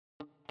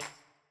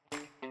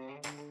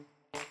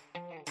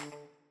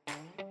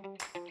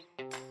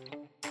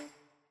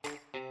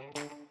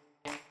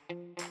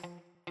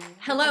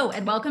Hello,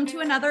 and welcome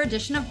to another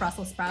edition of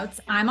Brussels Sprouts.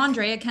 I'm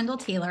Andrea Kendall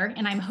Taylor,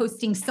 and I'm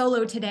hosting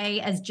solo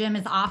today as Jim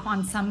is off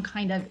on some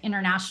kind of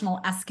international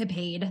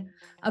escapade,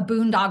 a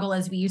boondoggle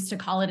as we used to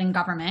call it in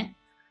government.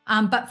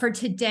 But for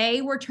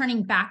today, we're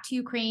turning back to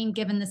Ukraine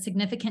given the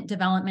significant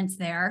developments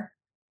there.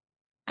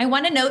 I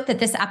want to note that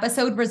this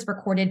episode was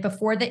recorded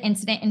before the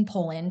incident in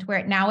Poland, where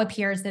it now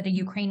appears that a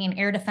Ukrainian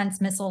air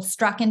defense missile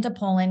struck into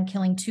Poland,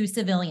 killing 2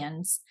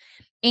 civilians,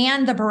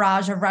 and the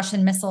barrage of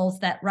Russian missiles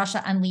that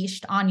Russia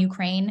unleashed on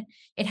Ukraine.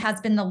 It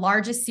has been the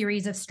largest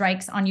series of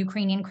strikes on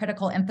Ukrainian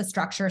critical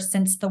infrastructure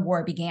since the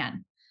war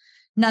began.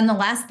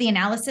 Nonetheless, the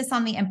analysis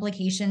on the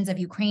implications of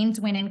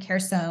Ukraine's win in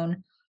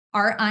Kherson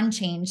are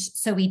unchanged,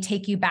 so we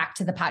take you back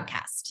to the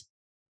podcast.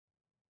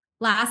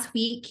 Last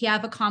week,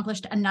 Kiev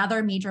accomplished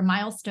another major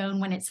milestone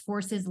when its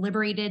forces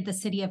liberated the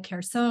city of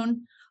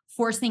Kherson,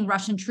 forcing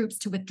Russian troops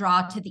to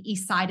withdraw to the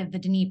east side of the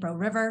Dnipro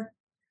River.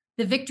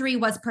 The victory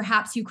was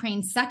perhaps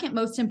Ukraine's second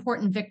most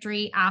important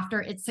victory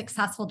after its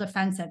successful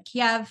defense of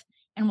Kiev,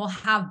 and will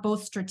have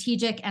both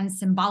strategic and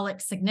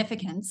symbolic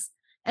significance,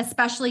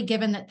 especially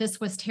given that this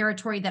was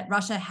territory that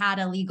Russia had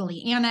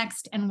illegally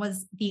annexed and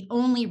was the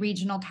only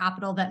regional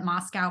capital that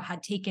Moscow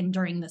had taken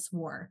during this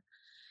war.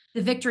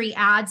 The victory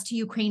adds to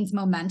Ukraine's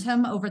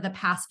momentum over the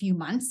past few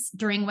months,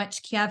 during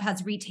which Kiev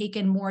has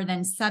retaken more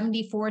than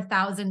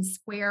 74,000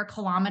 square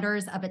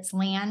kilometers of its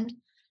land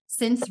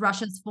since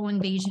Russia's full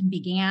invasion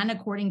began,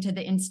 according to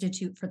the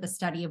Institute for the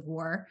Study of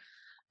War.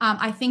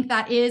 I think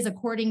that is,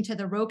 according to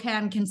the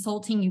Rokan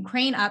Consulting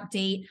Ukraine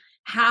update,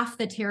 half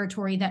the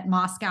territory that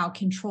Moscow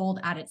controlled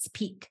at its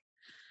peak.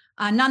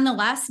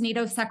 Nonetheless,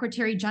 NATO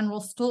Secretary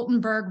General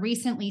Stoltenberg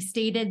recently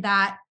stated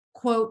that,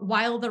 quote,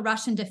 while the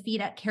Russian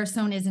defeat at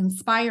Kherson is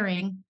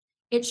inspiring,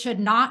 it should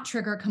not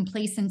trigger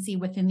complacency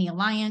within the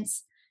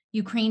alliance.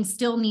 Ukraine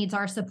still needs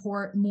our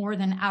support more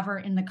than ever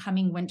in the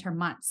coming winter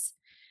months.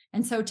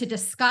 And so to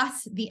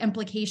discuss the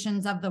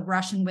implications of the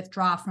Russian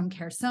withdrawal from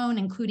Kherson,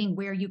 including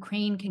where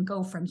Ukraine can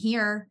go from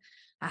here,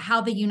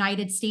 how the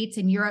United States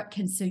and Europe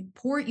can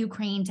support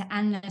Ukraine to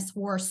end this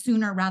war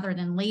sooner rather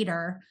than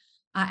later,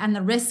 and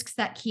the risks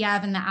that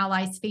Kiev and the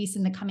allies face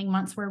in the coming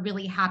months, we're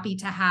really happy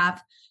to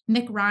have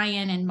Mick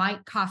Ryan and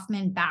Mike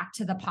Kaufman back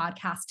to the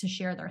podcast to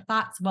share their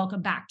thoughts.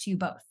 Welcome back to you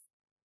both.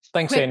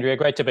 Thanks, Andrea.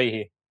 Great to be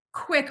here.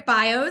 Quick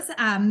bios.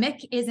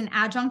 Mick is an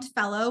adjunct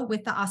fellow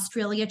with the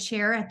Australia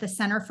Chair at the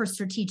Center for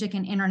Strategic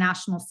and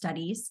International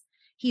Studies.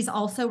 He's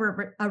also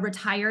a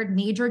retired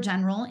Major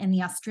General in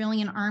the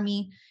Australian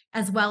Army,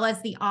 as well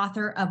as the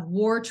author of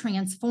War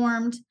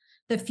Transformed,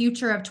 The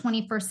Future of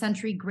 21st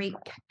Century Great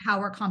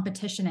Power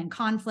Competition and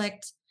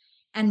Conflict.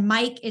 And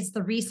Mike is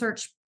the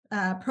Research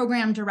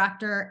Program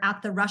Director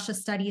at the Russia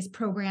Studies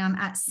Program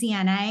at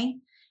CNA,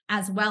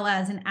 as well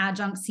as an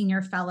Adjunct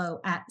Senior Fellow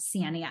at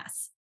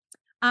CNES.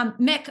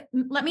 Mick,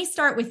 let me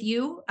start with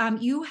you.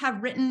 You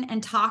have written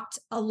and talked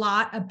a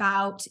lot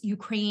about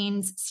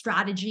Ukraine's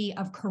strategy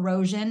of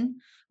corrosion,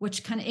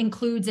 which kind of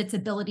includes its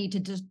ability to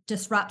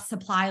disrupt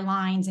supply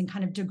lines and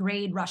kind of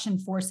degrade Russian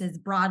forces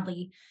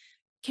broadly.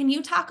 Can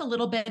you talk a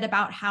little bit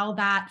about how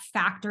that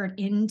factored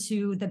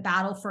into the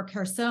battle for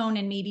Kherson,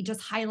 and maybe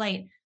just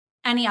highlight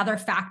any other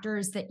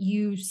factors that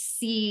you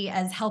see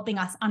as helping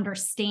us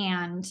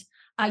understand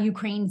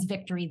Ukraine's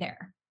victory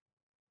there?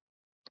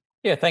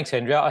 Yeah, thanks,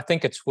 Andrea. I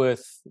think it's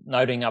worth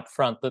noting up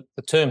front that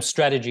the term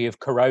strategy of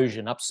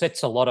corrosion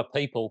upsets a lot of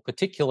people,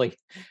 particularly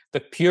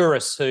the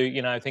purists who,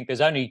 think there's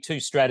only two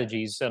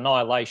strategies,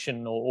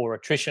 annihilation or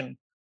attrition.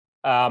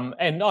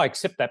 And I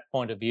accept that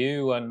point of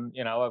view. And,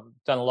 I've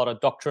done a lot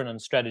of doctrine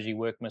and strategy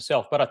work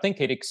myself, but I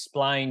think it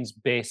explains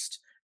best,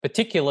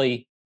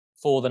 particularly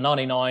for the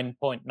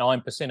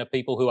 99.9% of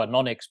people who are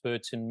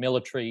non-experts in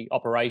military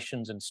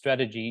operations and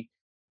strategy,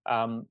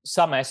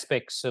 some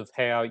aspects of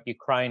how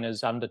Ukraine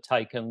has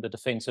undertaken the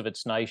defence of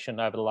its nation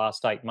over the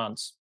last 8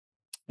 months.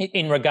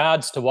 In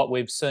regards to what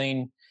we've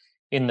seen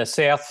in the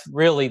south,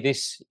 really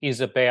this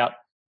is about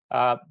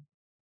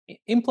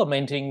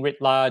implementing writ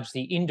large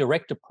the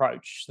indirect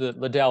approach that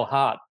Liddell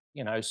Hart,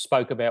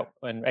 spoke about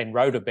and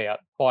wrote about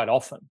quite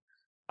often,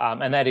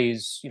 and that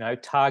is,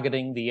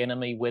 targeting the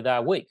enemy where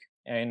they're weak.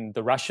 And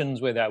the Russians,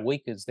 where they're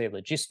weak, is their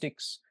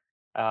logistics.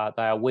 They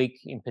are weak,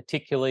 in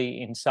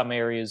particularly in some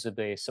areas of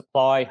their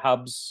supply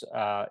hubs.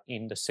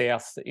 In the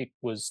south, it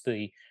was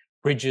the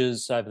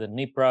bridges over the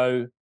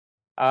Dnipro,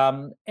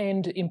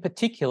 and in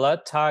particular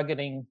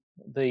targeting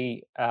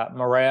the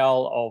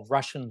morale of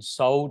Russian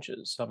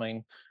soldiers. I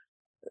mean,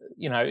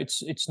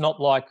 it's not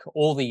like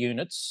all the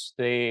units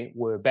there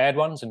were bad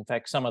ones. In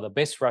fact, some of the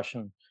best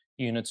Russian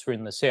units were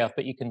in the south,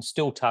 but you can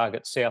still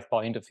target south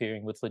by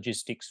interfering with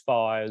logistics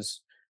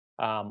fires.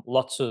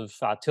 Lots of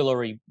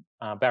artillery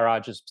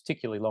barrages,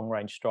 particularly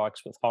long-range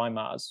strikes with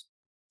HIMARS.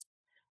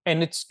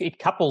 And it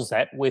couples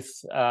that with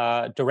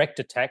direct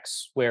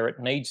attacks where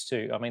it needs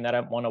to. I mean, they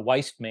don't want to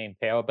waste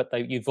manpower,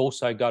 but you've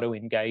also got to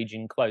engage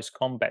in close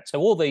combat. So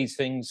all these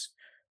things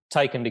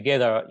taken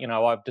together,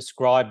 I've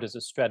described as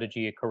a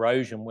strategy of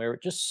corrosion, where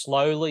it just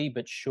slowly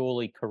but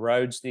surely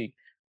corrodes the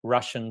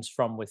Russians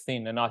from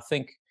within. And I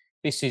think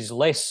this is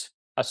less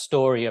a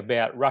story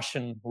about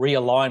Russian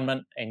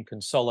realignment and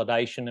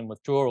consolidation and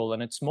withdrawal,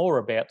 and it's more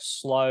about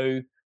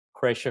slow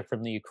pressure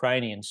from the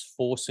Ukrainians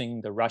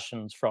forcing the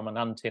Russians from an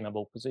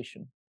untenable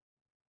position.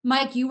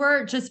 Mike, you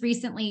were just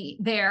recently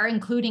there,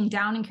 including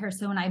down in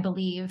Kherson, I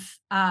believe,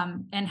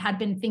 and had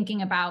been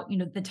thinking about,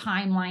 the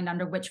timeline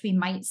under which we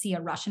might see a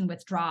Russian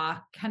withdraw.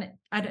 Kind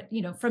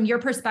of, from your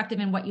perspective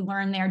and what you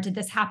learned there, did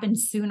this happen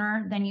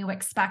sooner than you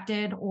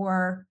expected,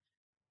 or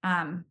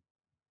kind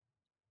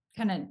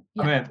of?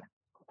 Yeah.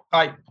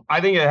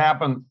 I think it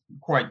happened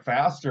quite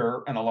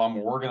faster and a lot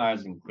more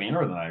organized and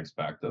cleaner than I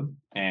expected,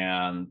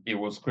 and it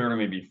was clear to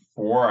me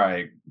before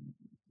I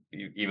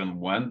even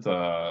went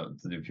to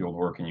do field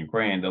work in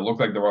Ukraine, that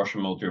looked like the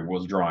Russian military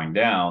was drawing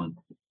down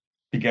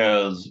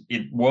because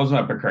it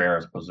wasn't a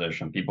precarious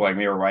position. People like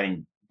me were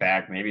writing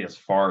back maybe as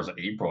far as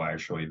April,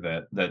 actually,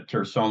 that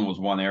Kherson was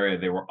one area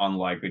they were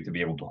unlikely to be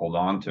able to hold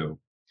on to,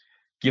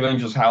 given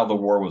just how the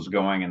war was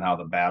going and how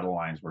the battle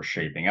lines were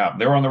shaping up.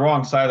 They were on the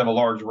wrong side of a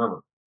large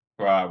river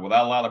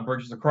without a lot of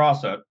bridges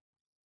across it,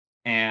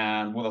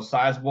 and with a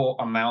sizable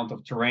amount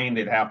of terrain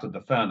they'd have to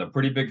defend, a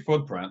pretty big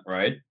footprint,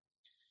 right?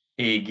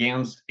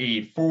 Against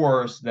a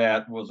force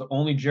that was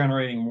only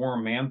generating more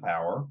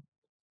manpower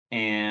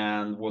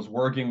and was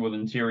working with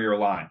interior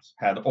lines,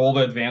 had all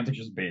the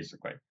advantages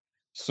basically.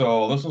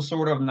 So this was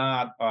sort of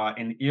not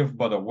an if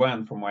but a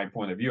when from my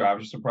point of view. I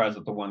was just surprised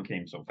that the when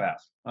came so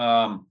fast.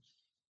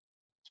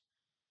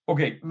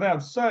 Okay,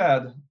 that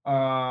said,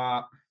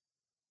 I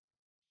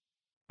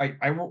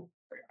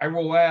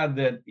will add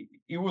that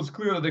it was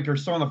clear that the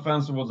Kherson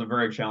offensive was a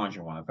very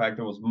challenging one. In fact,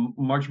 it was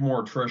much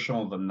more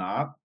attritional than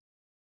not.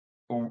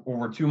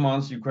 Over 2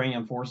 months,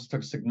 Ukrainian forces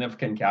took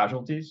significant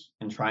casualties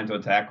in trying to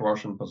attack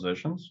Russian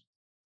positions.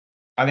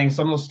 I think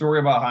some of the story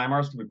about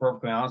HIMARS, to be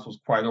perfectly honest, was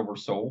quite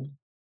oversold.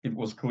 It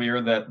was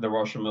clear that the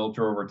Russian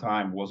military over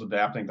time was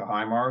adapting to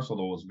HIMARS,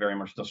 although it was very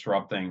much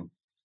disrupting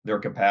their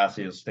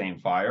capacity to sustain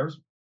fires.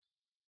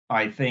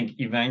 I think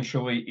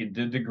eventually it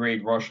did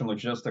degrade Russian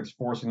logistics,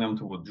 forcing them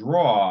to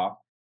withdraw.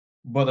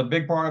 But a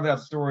big part of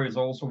that story is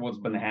also what's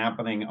been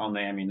happening on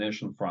the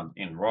ammunition front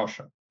in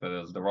Russia. That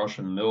is, the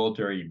Russian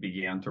military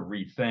began to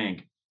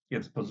rethink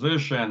its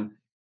position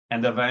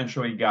and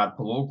eventually got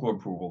political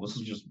approval. This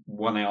is just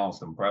one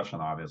analyst impression,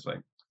 obviously.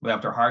 But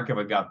after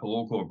Kharkiv, it got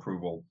political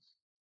approval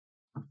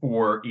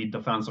for a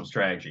defensive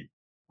strategy,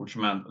 which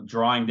meant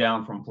drawing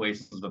down from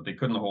places that they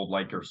couldn't hold,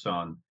 like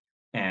Kherson,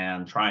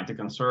 and trying to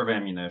conserve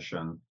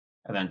ammunition,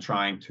 and then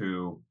trying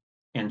to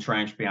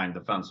entrench behind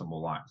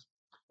defensible lines.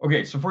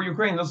 Okay, so for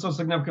Ukraine, this is a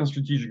significant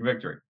strategic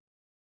victory.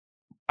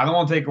 I don't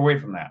want to take away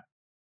from that.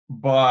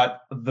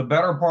 But the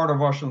better part of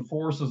Russian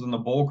forces and the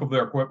bulk of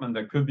their equipment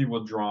that could be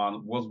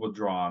withdrawn was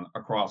withdrawn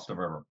across the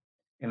river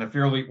in a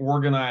fairly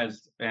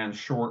organized and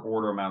short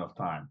order amount of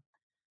time.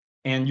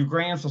 And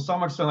Ukrainians, to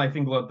some extent, I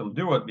think, let them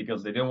do it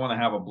because they didn't want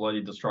to have a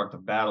bloody,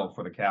 destructive battle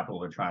for the capital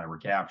they're trying to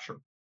recapture.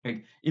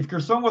 Like, if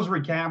Kherson was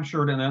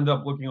recaptured and ended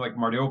up looking like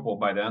Mariupol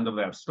by the end of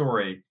that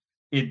story,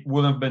 it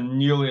wouldn't have been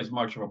nearly as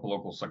much of a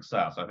political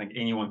success. I think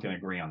anyone can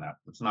agree on that.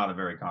 It's not a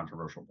very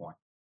controversial point.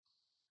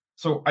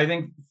 So I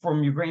think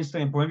from Ukraine's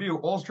standpoint of view,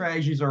 all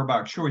strategies are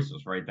about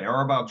choices, right? They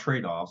are about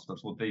trade-offs.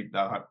 That's what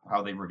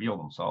how they reveal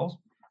themselves.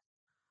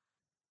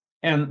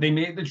 And they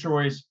made the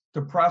choice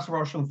to press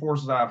Russian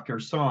forces out of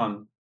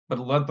Kherson, but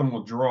let them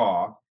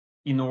withdraw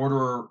in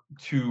order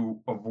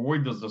to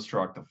avoid this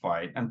destructive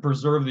fight and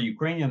preserve the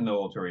Ukrainian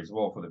military as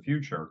well for the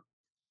future.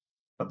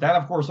 But that,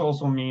 of course,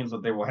 also means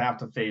that they will have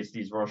to face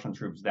these Russian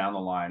troops down the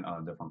line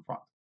on a different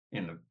front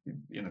in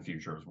the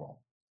future as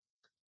well.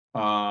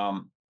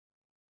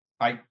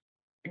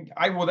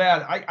 I would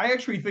add, I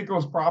actually think it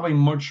was probably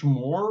much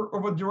more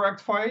of a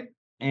direct fight,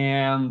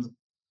 and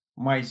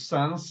my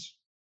sense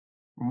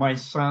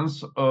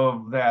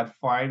of that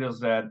fight is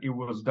that it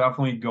was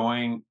definitely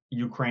going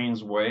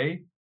Ukraine's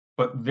way,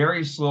 but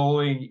very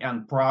slowly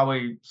and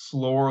probably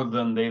slower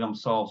than they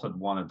themselves had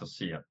wanted to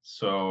see it.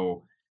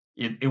 So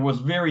it was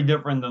very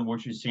different than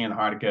what you see in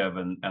Kharkiv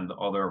and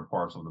other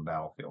parts of the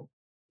battlefield.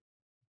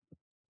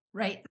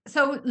 Right.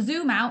 So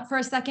zoom out for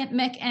a second,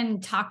 Mick,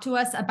 and talk to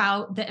us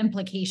about the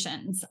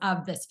implications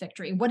of this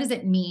victory. What does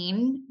it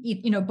mean,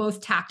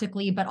 both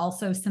tactically, but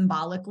also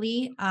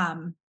symbolically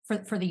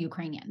for the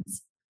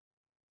Ukrainians?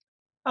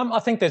 I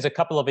think there's a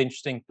couple of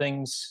interesting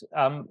things.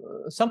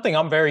 Something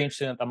I'm very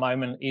interested in at the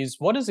moment is,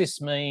 what does this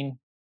mean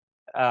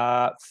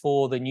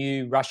for the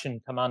new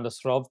Russian commander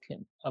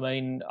Surovikin? I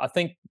mean, I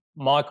think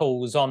Michael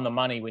was on the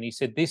money when he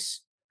said this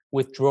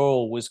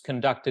withdrawal was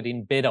conducted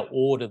in better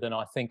order than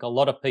I think a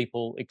lot of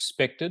people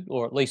expected,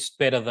 or at least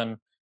better than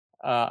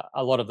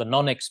a lot of the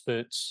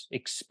non-experts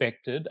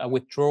expected. A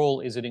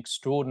withdrawal is an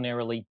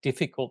extraordinarily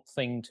difficult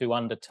thing to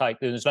undertake.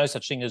 There's no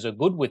such thing as a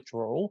good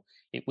withdrawal.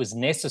 It was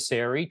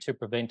necessary to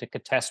prevent a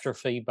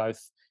catastrophe, both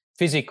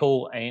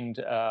physical and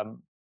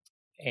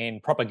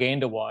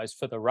propaganda-wise,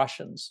 for the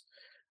Russians.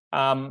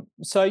 So,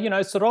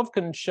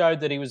 Surovikin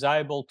showed that he was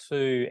able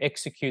to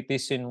execute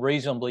this in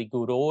reasonably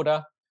good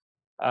order.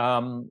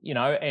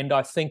 And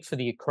I think for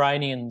the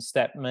Ukrainians,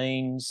 that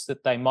means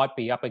that they might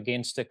be up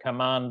against a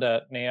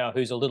commander now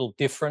who's a little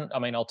different. I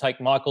mean, I'll take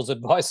Michael's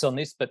advice on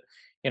this, but,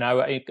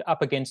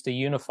 up against a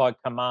unified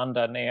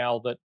commander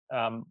now that,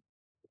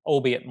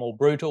 albeit more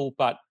brutal,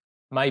 but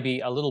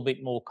maybe a little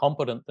bit more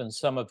competent than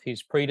some of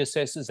his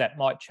predecessors. That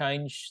might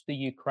change the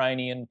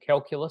Ukrainian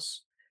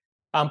calculus.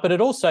 But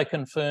it also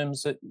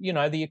confirms that,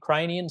 the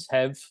Ukrainians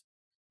have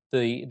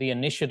the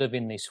initiative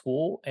in this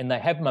war, and they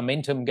have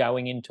momentum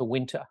going into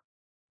winter.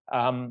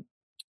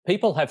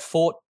 People have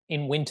fought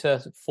in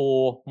winter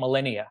for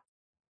millennia.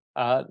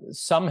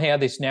 Somehow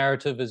this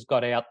narrative has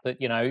got out that,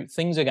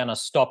 things are going to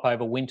stop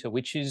over winter,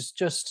 which is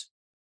just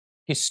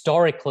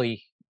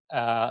historically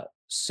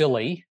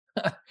silly.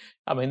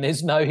 I mean,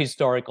 there's no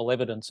historical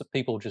evidence that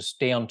people just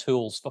down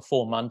tools for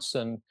 4 months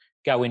and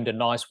go into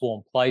nice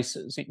warm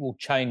places. It will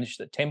change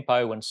the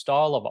tempo and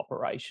style of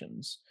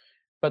operations.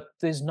 But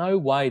there's no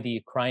way the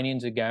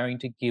Ukrainians are going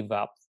to give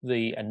up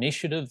the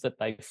initiative that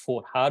they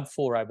fought hard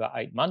for over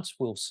 8 months.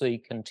 We'll see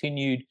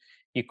continued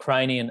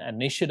Ukrainian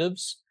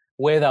initiatives.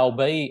 Where they'll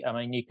be, I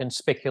mean, you can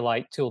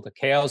speculate till the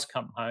cows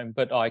come home,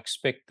 but I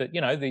expect that,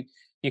 the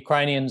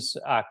Ukrainians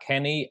are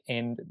canny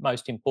and,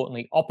 most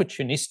importantly,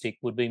 opportunistic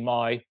would be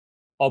my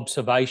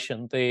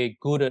observation. They're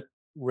good at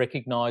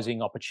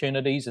recognising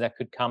opportunities that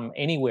could come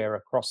anywhere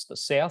across the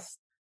south.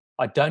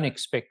 I don't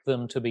expect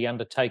them to be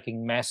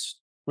undertaking mass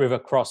river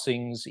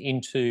crossings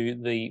into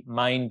the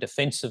main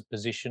defensive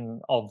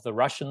position of the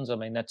Russians. I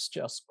mean, that's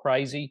just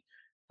crazy.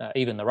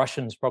 Even the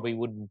Russians probably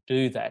wouldn't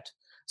do that.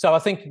 So I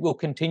think we'll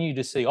continue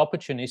to see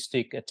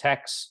opportunistic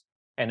attacks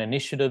and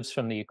initiatives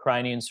from the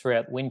Ukrainians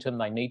throughout winter.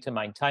 They need to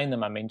maintain the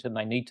momentum.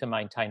 They need to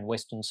maintain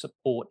Western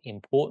support,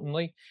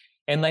 importantly.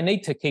 And they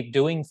need to keep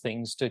doing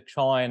things to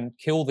try and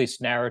kill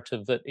this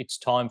narrative that it's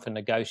time for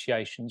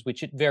negotiations,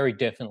 which it very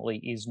definitely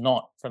is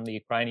not from the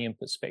Ukrainian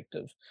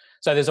perspective.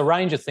 So there's a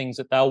range of things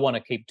that they'll want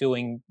to keep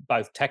doing,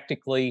 both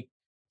tactically,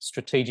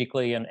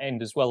 strategically,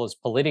 and as well as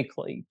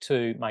politically,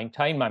 to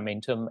maintain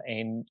momentum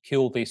and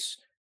kill this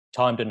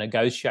time to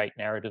negotiate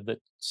narrative that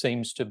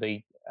seems to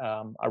be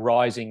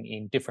arising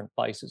in different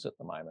places at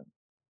the moment.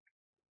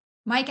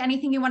 Mike,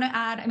 anything you want to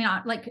add? I mean,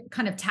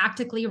 kind of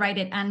tactically, right?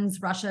 It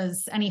ends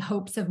Russia's any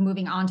hopes of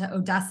moving on to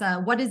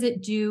Odessa. What does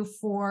it do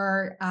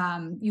for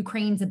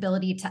Ukraine's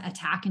ability to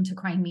attack into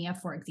Crimea,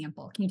 for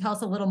example? Can you tell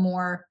us a little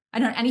more? I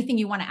don't know, anything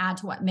you want to add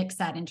to what Mick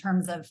said in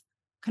terms of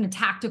kind of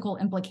tactical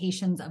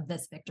implications of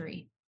this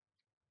victory?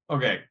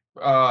 Okay.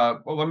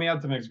 Well, let me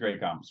add to Mick's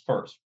great comments.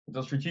 First, at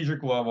the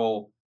strategic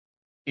level,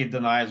 it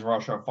denies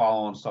Russia a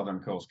follow-on Southern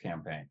Coast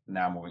campaign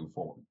now moving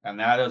forward. And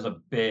that is a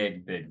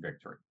big, big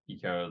victory,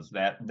 because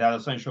that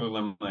essentially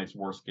eliminates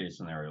worst-case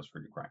scenarios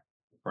for Ukraine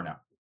for now.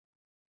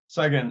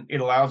 Second, it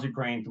allows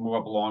Ukraine to move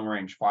up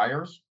long-range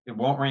fires. It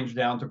won't range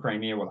down to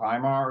Crimea with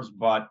HIMARS,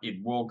 but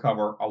it will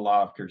cover a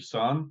lot of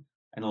Kherson,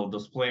 and it'll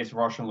displace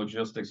Russian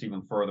logistics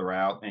even further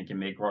out and can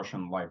make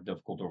Russian life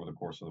difficult over the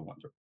course of the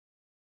winter.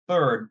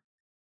 Third,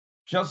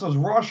 just as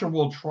Russia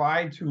will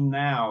try to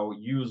now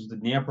use the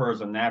Dnieper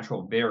as a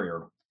natural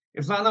barrier,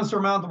 it's not an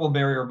insurmountable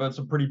barrier, but it's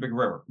a pretty big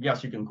river.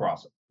 Yes, you can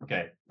cross it.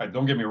 Okay,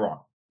 don't get me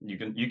wrong. You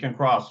can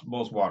cross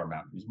most water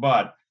boundaries,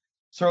 but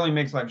certainly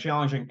makes life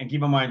challenging. And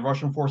keep in mind,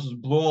 Russian forces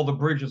blew all the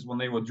bridges when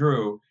they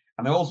withdrew,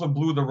 and they also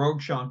blew the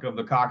rogue chunk of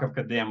the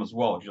Kakhovka Dam as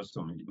well, just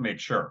to make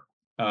sure.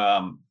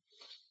 So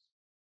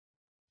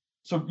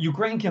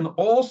Ukraine can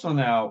also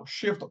now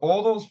shift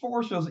all those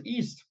forces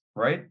east,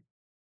 right?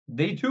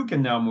 They too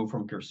can now move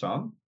from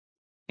Kherson,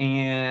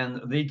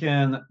 and they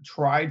can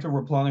try to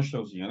replenish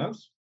those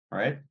units,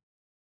 right?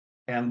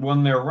 And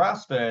when they're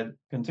rested,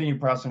 continue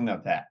pressing the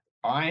attack.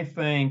 I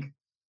think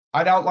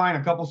I'd outline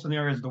a couple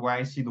scenarios the way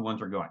I see the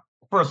winter going.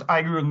 First, I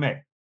agree with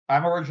Mick.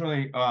 I'm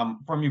originally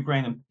from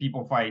Ukraine, and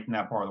people fight in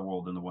that part of the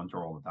world in the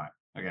winter all the time.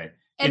 Okay.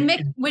 And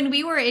Mick, when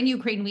we were in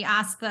Ukraine, we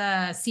asked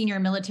the senior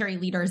military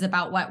leaders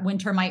about what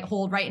winter might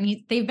hold, right?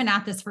 And they've been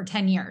at this for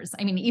 10 years.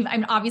 I mean,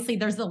 obviously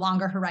there's the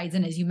longer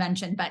horizon, as you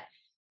mentioned, but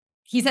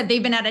he said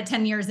they've been at it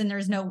 10 years and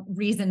there's no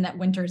reason that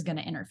winter is going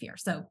to interfere.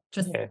 So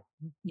just,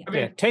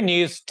 yeah. 10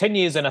 years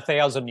and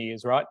 1,000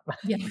 years, right?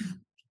 Yeah.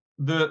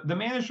 The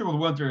main issue with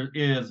winter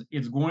is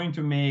it's going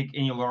to make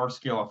any large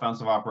scale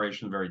offensive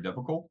operation very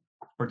difficult,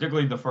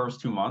 particularly the first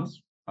 2 months.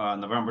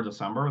 November,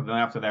 December. Then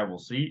after that, we'll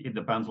see. It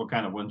depends what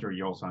kind of winter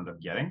you also end up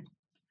getting.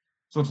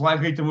 So it's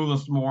likely to move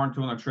us more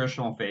into an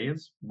attritional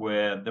phase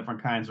with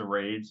different kinds of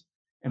raids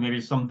and maybe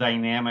some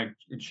dynamic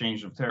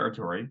exchange of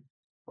territory.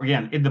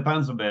 Again, it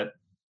depends a bit.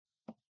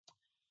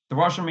 The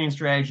Russian main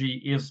strategy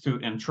is to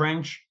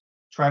entrench,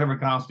 try to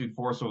reconstitute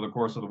force over the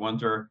course of the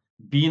winter,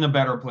 be in a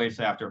better place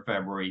after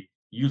February,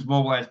 use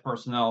mobilized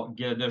personnel,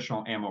 get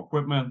additional ammo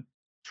equipment,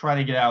 try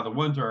to get out of the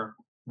winter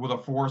with a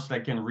force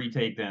that can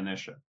retake the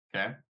initiative,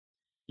 okay?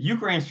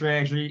 Ukraine's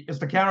strategy is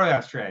to counter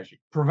that strategy,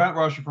 prevent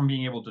Russia from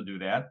being able to do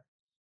that,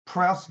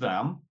 press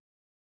them,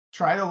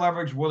 try to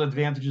leverage what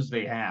advantages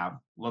they have,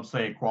 let's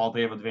say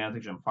qualitative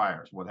advantage in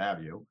fires, what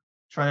have you,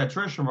 try to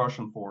attrition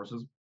Russian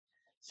forces,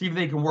 see if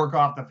they can work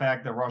off the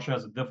fact that Russia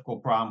has a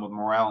difficult problem with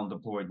morale and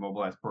deployed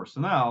mobilized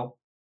personnel,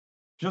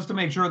 just to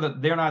make sure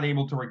that they're not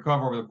able to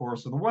recover over the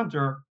course of the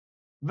winter.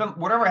 Then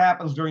whatever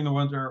happens during the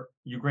winter,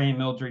 Ukrainian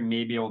military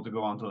may be able to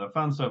go onto the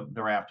offensive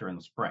thereafter in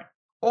the spring.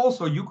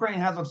 Also, Ukraine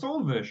has its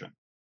own vision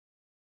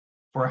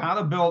for how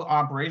to build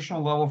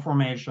operational level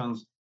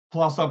formations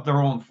plus up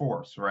their own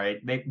force, right?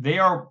 They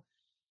are,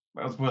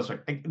 listen,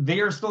 they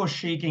are still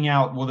shaking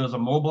out where there's a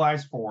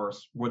mobilized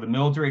force, where the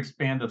military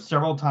expanded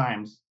several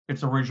times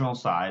its original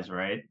size,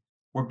 right?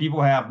 Where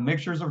people have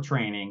mixtures of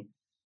training.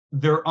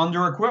 They're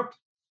under-equipped.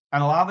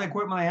 And a lot of the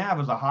equipment they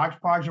have is a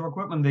hodgepodge of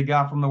equipment they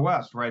got from the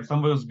West, right?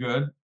 Some of it is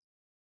good.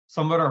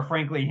 Some of it are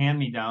frankly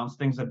hand-me-downs,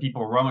 things that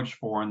people rummaged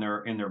for in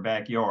their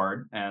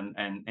backyard and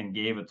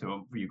gave it to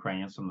them for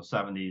Ukrainians from the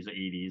 70s,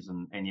 80s,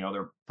 and any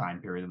other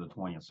time period of the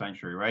 20th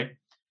century, right?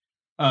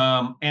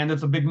 And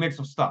it's a big mix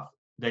of stuff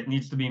that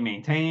needs to be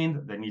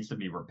maintained, that needs to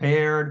be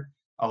repaired.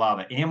 A lot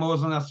of the ammo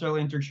isn't necessarily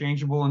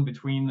interchangeable in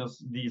between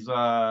these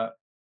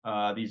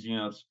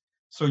units.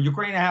 So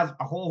Ukraine has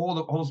a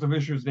whole host of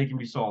issues they can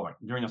be solving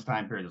during this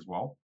time period as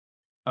well,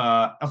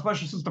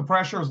 especially since the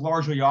pressure is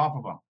largely off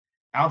of them.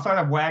 Outside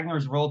of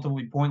Wagner's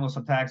relatively pointless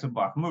attacks at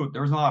Bakhmut,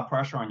 there was a lot of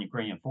pressure on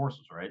Ukrainian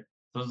forces, right?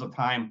 So this is a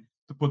time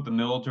to put the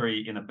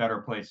military in a better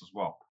place as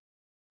well.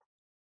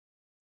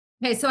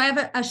 Okay, so I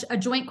have a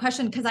joint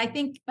question because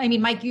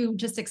Mike, you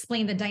just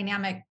explained the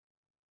dynamic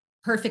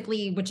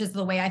perfectly, which is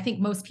the way I think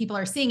most people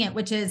are seeing it,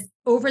 which is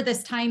over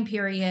this time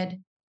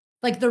period,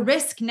 like the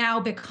risk now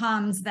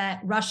becomes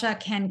that Russia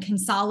can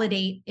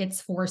consolidate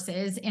its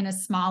forces in a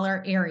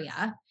smaller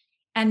area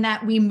and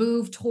that we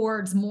move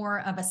towards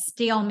more of a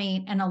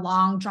stalemate and a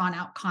long drawn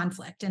out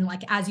conflict. And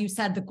like, as you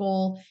said, the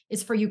goal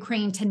is for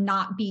Ukraine to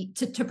not be,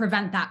 to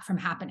prevent that from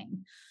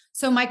happening.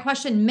 So my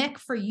question, Mick,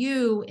 for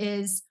you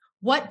is,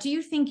 what do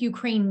you think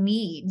Ukraine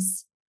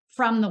needs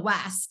from the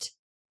West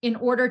in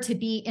order to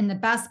be in the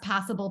best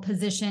possible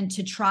position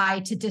to try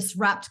to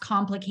disrupt,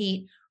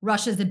 complicate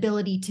Russia's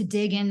ability to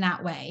dig in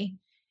that way?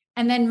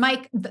 And then,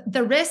 Mike,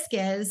 the risk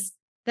is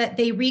that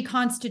they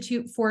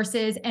reconstitute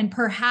forces and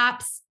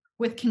perhaps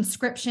with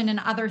conscription and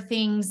other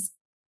things,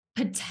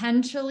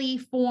 potentially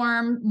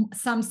form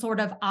some sort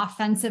of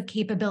offensive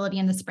capability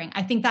in the spring.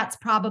 I think that's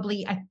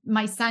probably,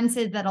 my sense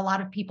is that a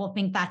lot of people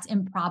think that's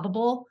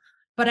improbable,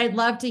 but I'd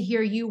love to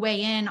hear you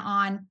weigh in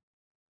on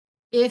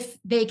if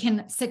they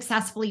can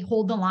successfully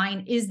hold the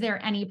line. Is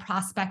there any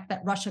prospect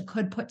that Russia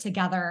could put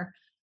together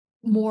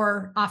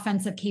more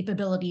offensive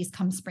capabilities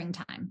come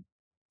springtime?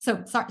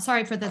 So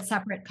sorry for the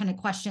separate kind of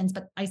questions,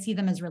 but I see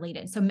them as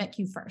related. So Mick,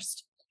 you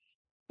first.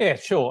 Yeah,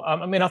 sure.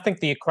 I think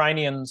the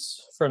Ukrainians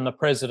from the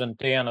president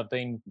down have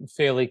been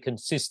fairly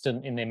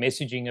consistent in their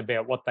messaging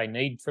about what they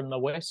need from the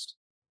West.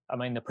 I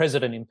mean, the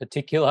president in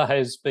particular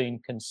has been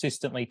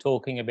consistently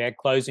talking about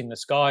closing the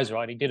skies,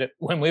 right? He did it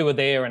when we were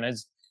there and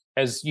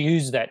has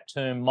used that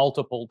term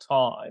multiple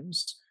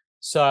times.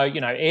 So,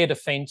 air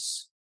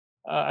defense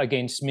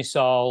against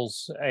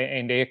missiles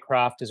and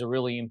aircraft is a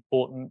really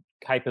important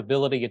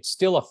capability. It's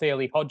still a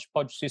fairly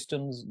hodgepodge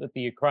systems that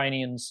the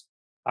Ukrainians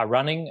are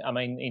running. I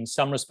mean, in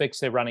some respects,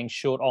 they're running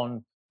short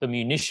on the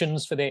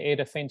munitions for their air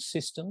defense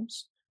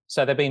systems.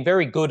 So they've been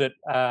very good at,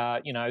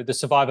 the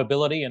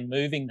survivability and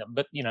moving them.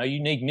 But, you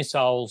need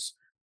missiles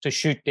to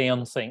shoot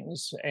down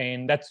things.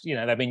 And that's,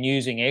 they've been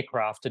using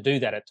aircraft to do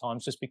that at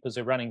times just because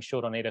they're running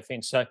short on air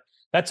defense. So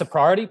that's a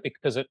priority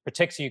because it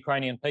protects the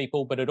Ukrainian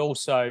people, but it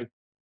also,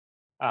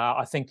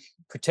 I think,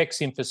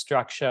 protects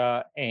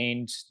infrastructure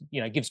and,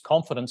 gives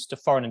confidence to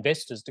foreign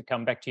investors to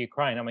come back to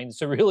Ukraine. I mean,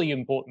 it's a really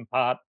important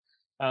part.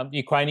 The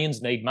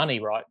Ukrainians need money,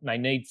 right? They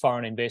need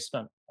foreign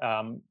investment.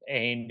 And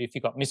if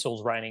you've got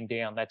missiles raining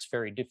down, that's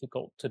very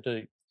difficult to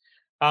do.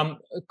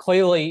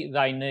 Clearly,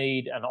 they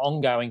need an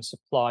ongoing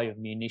supply of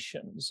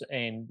munitions,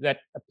 and that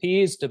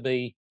appears to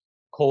be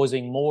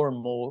causing more and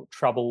more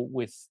trouble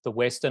with the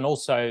West and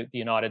also the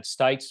United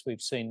States.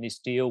 We've seen this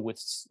deal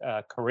with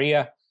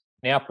Korea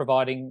now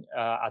providing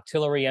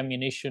artillery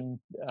ammunition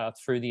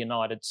through the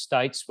United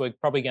States. We're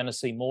probably going to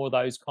see more of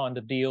those kind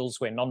of deals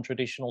where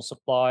non-traditional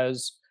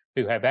suppliers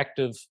who have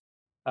active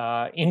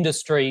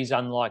industries,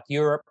 unlike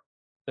Europe,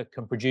 that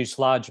can produce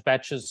large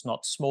batches,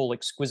 not small,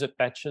 exquisite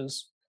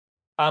batches.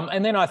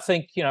 And then I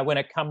think, when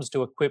it comes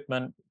to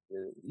equipment,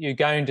 you're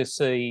going to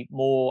see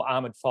more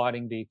armoured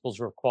fighting vehicles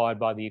required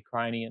by the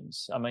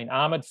Ukrainians. I mean,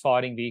 armoured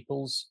fighting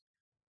vehicles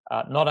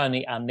not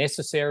only are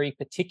necessary,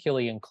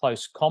 particularly in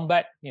close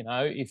combat,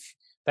 if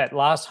that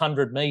last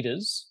 100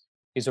 metres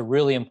is a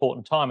really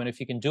important time. And if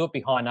you can do it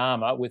behind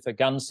armour with a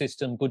gun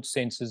system, good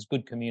sensors,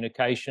 good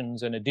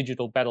communications, and a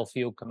digital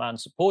battlefield command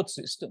support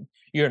system,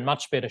 you're in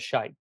much better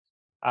shape.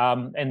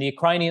 And the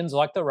Ukrainians,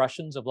 like the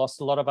Russians, have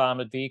lost a lot of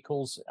armoured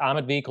vehicles.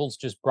 Armoured vehicles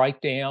just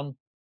break down.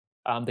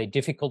 They're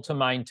difficult to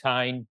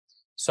maintain.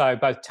 So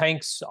both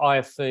tanks,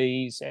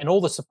 IFVs, and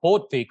all the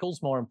support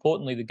vehicles, more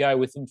importantly, that go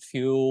with them,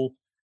 fuel,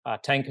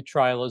 tanker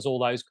trailers, all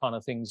those kind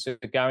of things are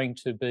going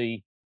to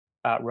be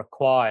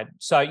required.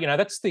 So,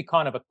 that's the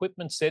kind of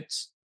equipment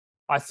sets.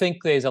 I think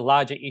there's a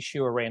larger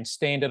issue around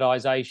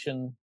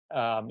standardisation.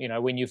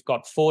 When you've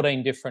got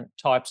 14 different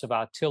types of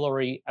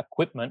artillery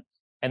equipment,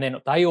 and then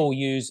they all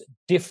use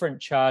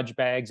different charge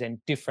bags and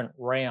different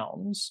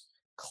rounds.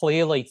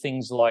 Clearly,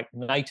 things like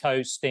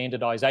NATO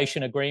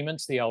standardization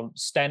agreements, the old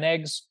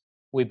STANAGs,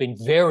 we've been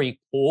very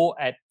poor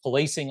at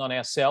policing on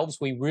ourselves.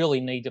 We really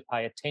need to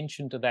pay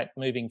attention to that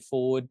moving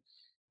forward.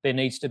 There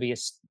needs to be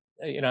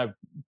a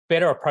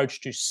better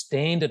approach to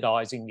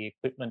standardizing the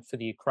equipment for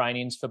the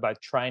Ukrainians for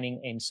both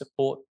training and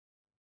support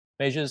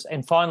measures.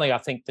 And finally, I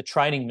think the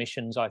training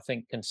missions, I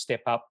think, can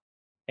step up.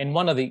 And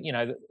one of the,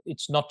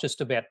 it's not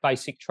just about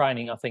basic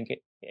training. I think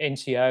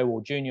NCO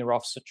or junior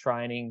officer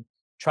training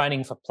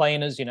for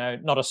planners,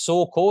 not a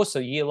SOAR course,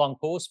 a year-long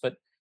course, but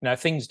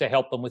things to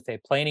help them with their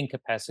planning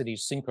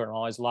capacities,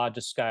 synchronize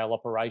larger scale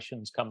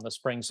operations come the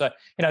spring. So,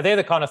 they're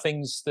the kind of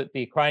things that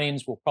the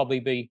Ukrainians will probably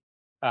be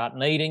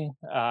needing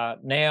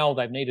now.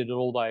 They've needed it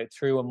all the way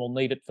through and will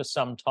need it for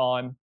some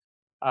time.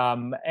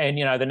 And,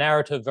 the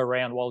narrative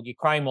around, well,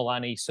 Ukraine will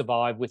only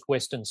survive with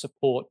Western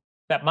support,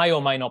 that may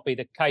or may not be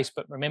the case.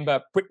 But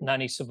remember, Britain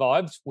only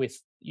survived with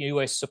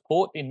US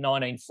support in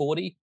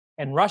 1940,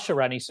 and Russia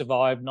only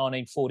survived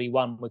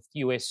 1941 with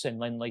US and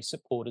Lend-Lease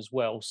support as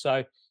well.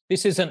 So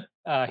this isn't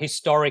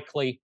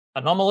historically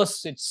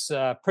anomalous. It's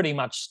pretty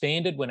much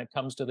standard when it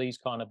comes to these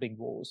kind of big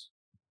wars.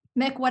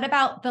 Mick, what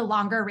about the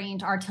longer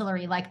range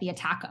artillery like the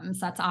ATACMS?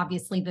 That's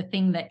obviously the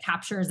thing that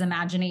captures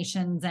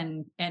imaginations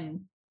and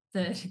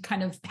the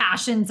kind of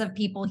passions of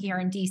people here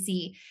in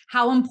DC.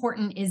 How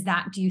important is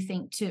that, do you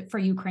think, for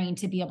Ukraine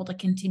to be able to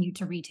continue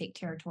to retake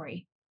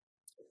territory?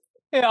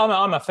 Yeah,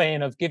 I'm a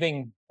fan of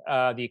giving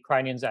the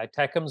Ukrainians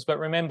ATACMS, but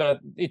remember,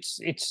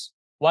 it's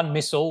one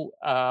missile.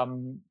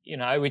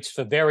 It's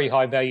for very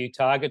high value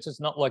targets. It's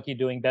not like you're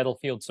doing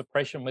battlefield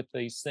suppression with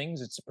these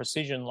things. It's a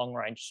precision long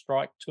range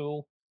strike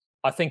tool.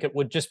 I think it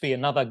would just be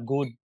another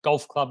good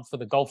golf club for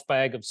the golf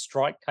bag of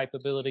strike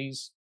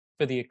capabilities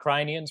for the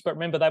Ukrainians. But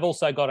remember, they've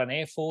also got an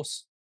air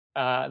force.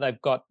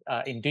 They've got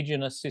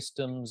indigenous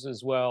systems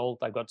as well.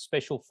 They've got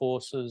special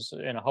forces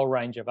and a whole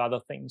range of other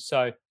things.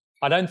 So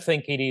I don't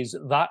think it is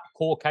that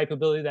core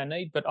capability they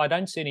need, but I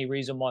don't see any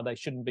reason why they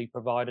shouldn't be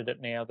provided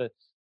it now. The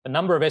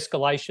number of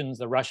escalations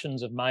the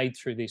Russians have made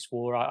through this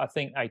war, I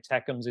think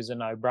ATACMS is a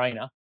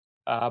no-brainer.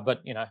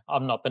 But,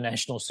 I'm not the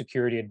national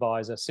security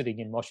advisor sitting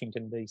in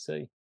Washington,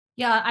 D.C.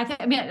 Yeah,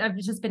 I've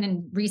just been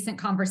in recent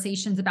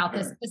conversations about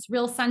this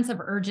real sense of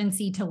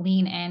urgency to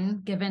lean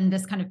in, given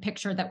this kind of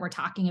picture that we're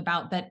talking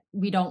about, that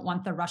we don't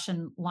want the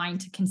Russian line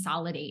to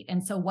consolidate.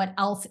 And so what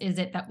else is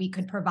it that we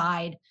could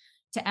provide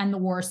to end the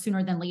war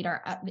sooner than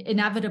later?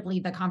 Inevitably,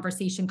 the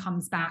conversation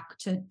comes back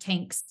to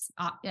tanks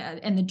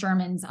and the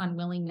Germans'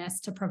 unwillingness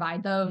to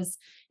provide those.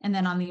 And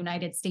then on the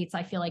United States,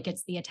 I feel like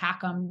it's the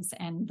ATACMS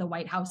and the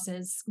White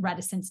House's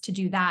reticence to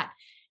do that.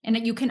 And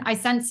I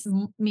sense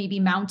maybe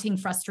mounting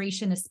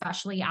frustration,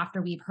 especially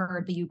after we've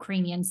heard the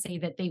Ukrainians say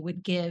that they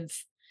would give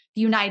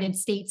the United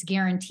States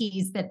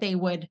guarantees that they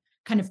would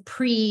kind of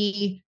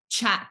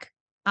pre-check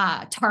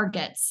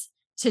targets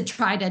to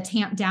try to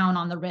tamp down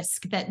on the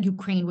risk that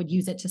Ukraine would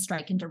use it to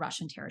strike into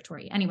Russian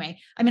territory. Anyway,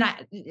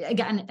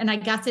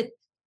 I guess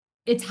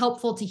it's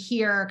helpful to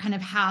hear kind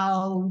of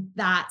how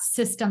that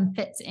system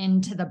fits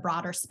into the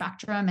broader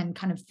spectrum and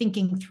kind of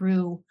thinking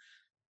through,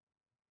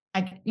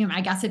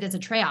 I guess it is a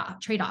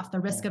trade-off, the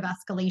risk of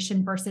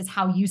escalation versus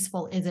how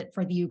useful is it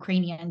for the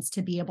Ukrainians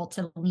to be able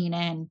to lean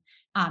in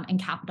and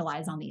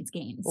capitalize on these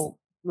gains. Well,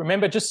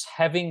 remember, just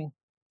having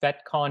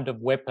that kind of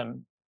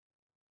weapon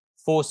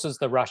forces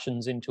the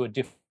Russians into a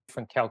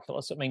different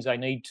calculus. It means they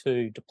need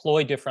to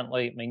deploy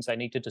differently. It means they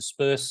need to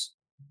disperse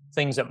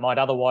things that might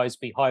otherwise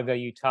be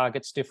high-value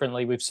targets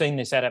differently. We've seen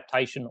this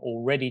adaptation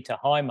already to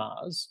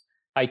HIMARS.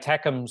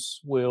 ATACMS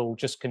will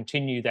just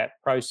continue that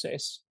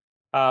process.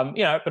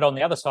 But on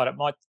the other side, it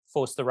might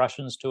force the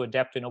Russians to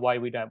adapt in a way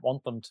we don't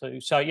want them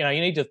to. So, you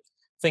need to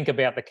think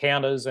about the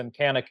counters and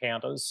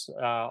counter-counters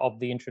of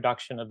the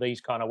introduction of these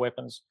kind of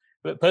weapons.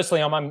 But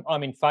personally,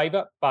 I'm in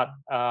favour, but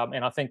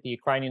and I think the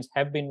Ukrainians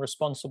have been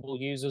responsible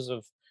users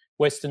of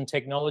Western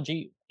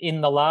technology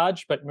in the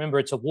large. But remember,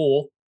 it's a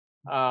war,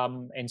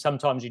 and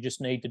sometimes you just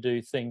need to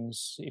do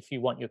things if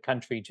you want your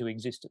country to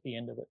exist at the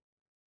end of it.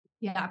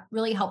 Yeah,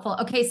 really helpful.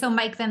 Okay, so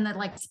Mike, then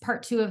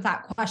part two of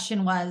that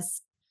question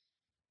was,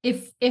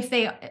 if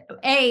they,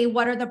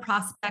 what are the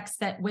prospects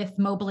that with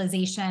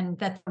mobilization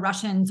that the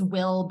Russians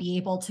will be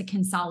able to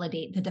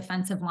consolidate the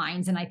defensive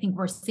lines? And I think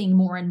we're seeing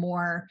more and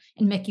more,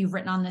 and Mick, you've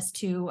written on this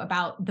too,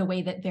 about the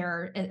way that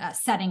they're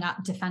setting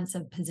up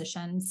defensive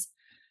positions.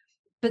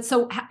 But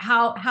so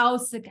how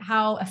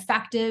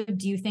effective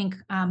do you think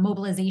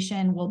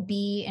mobilization will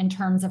be in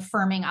terms of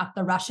firming up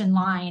the Russian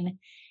line?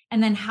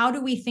 And then how do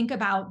we think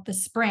about the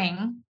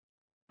spring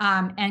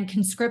and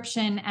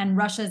conscription and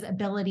Russia's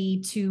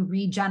ability to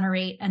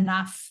regenerate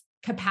enough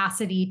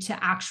capacity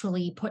to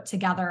actually put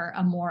together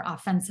a more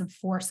offensive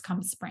force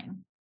come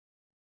spring?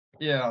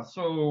 Yeah,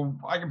 so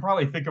I can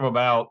probably think of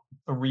about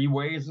 3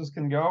 ways this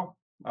can go.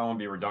 I don't want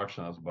to be a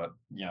reductionist, but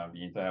you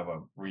need to have a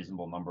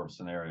reasonable number of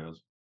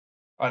scenarios.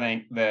 I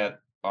think that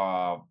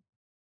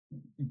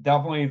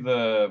definitely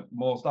the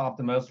most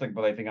optimistic,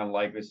 but I think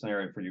unlikely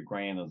scenario for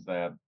Ukraine is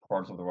that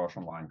parts of the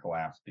Russian line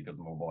collapse because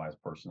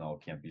mobilized personnel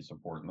can't be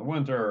supported in the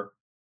winter.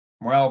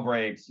 Morale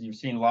breaks. You've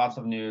seen lots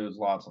of news,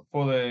 lots of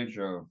footage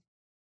of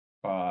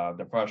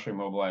the freshly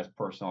mobilized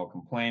personnel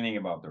complaining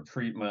about their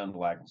treatment,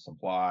 lack of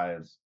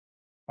supplies,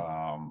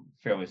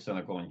 fairly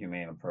cynical and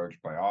inhumane approach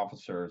by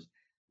officers.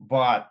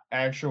 But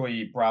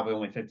actually, probably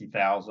only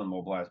 50,000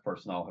 mobilized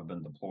personnel have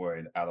been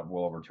deployed out of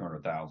well over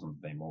 200,000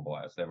 they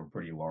mobilized. They have a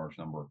pretty large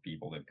number of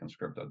people they've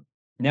conscripted.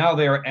 Now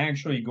they're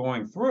actually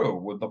going through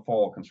with the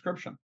fall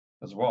conscription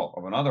as well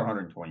of another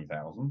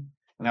 120,000.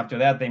 And after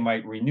that, they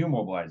might renew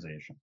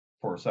mobilization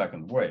for a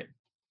second wave.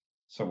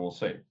 So we'll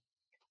see.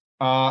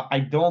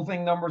 I don't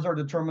think numbers are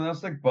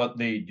deterministic, but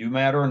they do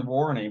matter in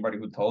war. And anybody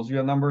who tells you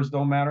that numbers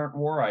don't matter in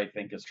war, I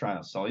think is trying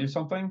to sell you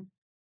something.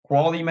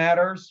 Quality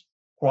matters,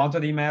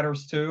 quantity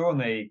matters too, and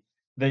they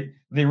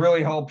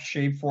really help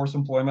shape force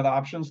employment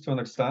options to an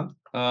extent.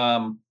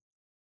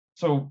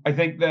 So I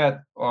think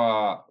that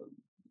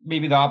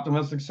maybe the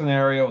optimistic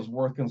scenario is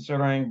worth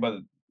considering, but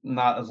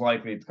not as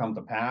likely to come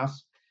to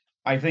pass.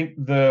 I think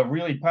the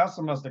really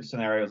pessimistic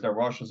scenario is that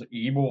Russia's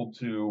able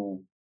to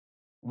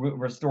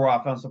restore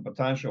offensive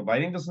potential, but I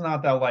think this is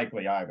not that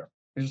likely either.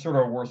 This is sort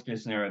of a worst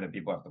case scenario that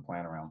people have to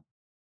plan around.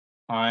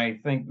 I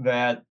think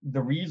that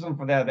the reason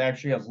for that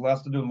actually has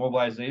less to do with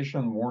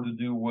mobilization, more to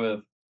do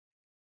with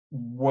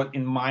what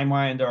in my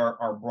mind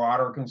are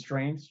broader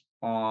constraints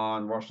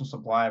on Russian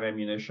supply of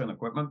ammunition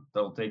equipment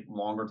that'll take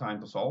longer time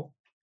to solve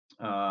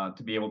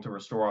to be able to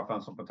restore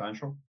offensive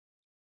potential.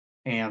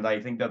 And I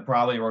think that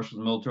probably Russia's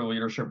military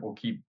leadership will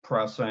keep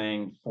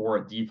pressing for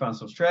a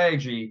defensive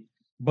strategy,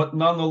 but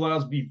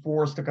nonetheless be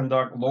forced to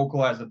conduct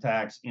localized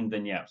attacks in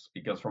Donetsk,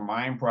 because from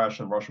my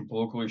impression, Russian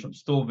political leadership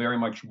still very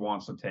much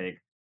wants to take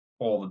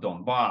all the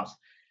Donbass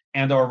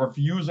and are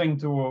refusing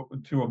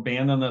to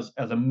abandon this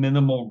as a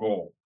minimal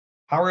goal.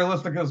 How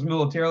realistic this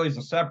militarily is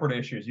a separate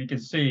issue. As you can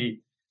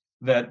see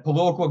that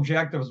political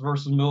objectives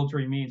versus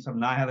military means have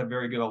not had a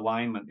very good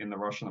alignment in the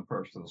Russian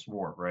approach to this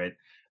war, right?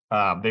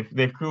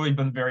 They've clearly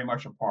been very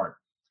much apart.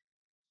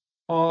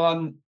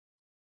 On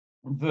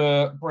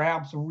the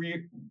perhaps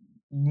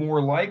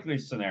more likely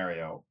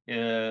scenario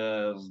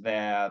is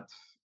that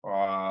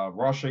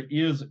Russia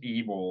is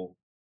able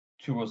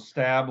to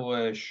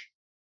establish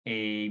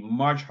a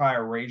much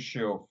higher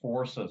ratio of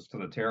forces to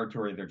the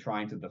territory they're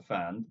trying to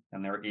defend,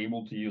 and they're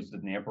able to use the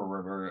Dnieper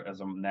River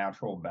as a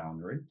natural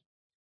boundary.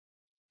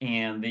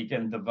 And they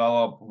can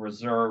develop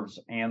reserves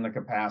and the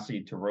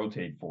capacity to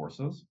rotate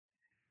forces.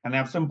 And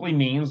that simply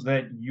means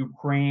that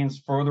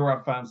Ukraine's further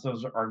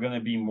offensives are going to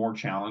be more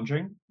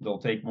challenging. They'll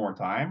take more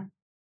time.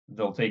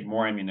 They'll take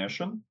more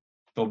ammunition.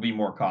 They'll be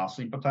more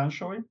costly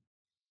potentially.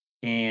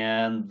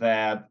 And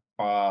that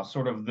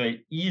sort of the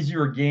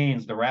easier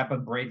gains, the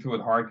rapid breakthrough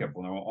at Kharkiv,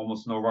 when there were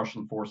almost no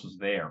Russian forces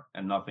there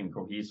and nothing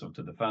cohesive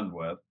to defend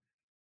with,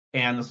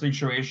 and the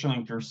situation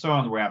in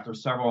Kherson, where after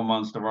several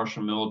months the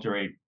Russian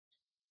military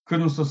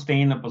couldn't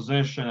sustain the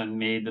position and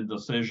made the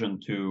decision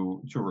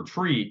to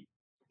retreat,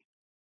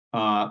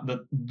 that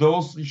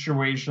those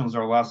situations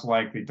are less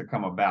likely to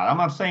come about. I'm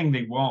not saying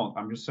they won't.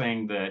 I'm just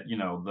saying that, you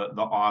know,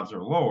 the odds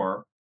are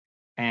lower.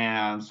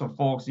 And so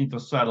folks need to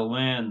settle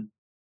in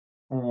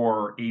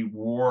for a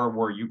war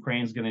where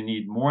Ukraine's going to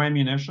need more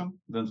ammunition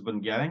than it's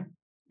been getting.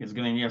 It's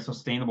going to need a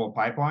sustainable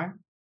pipeline.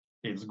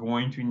 It's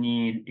going to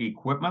need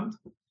equipment.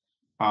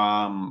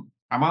 I'm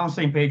on the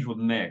same page with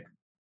Nick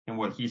and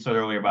what he said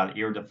earlier about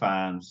air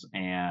defense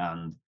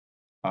and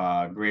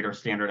greater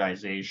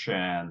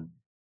standardization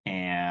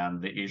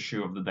and the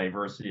issue of the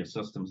diversity of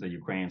systems that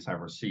Ukrainians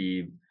have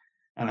received,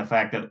 and the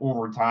fact that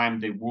over time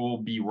they will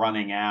be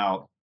running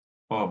out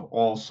of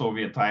all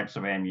Soviet types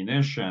of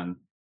ammunition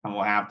and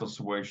will have to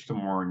switch to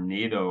more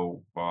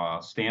NATO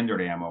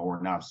standard ammo, or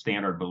not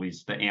standard, but at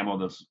least the ammo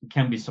that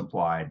can be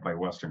supplied by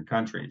Western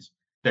countries.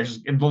 The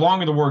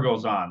longer the war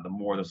goes on, the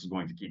more this is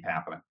going to keep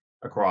happening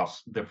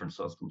across different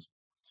systems.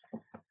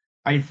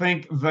 I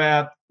think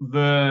that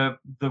the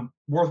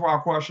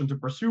worthwhile question to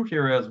pursue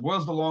here is, what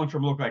does the long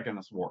term look like in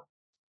this war?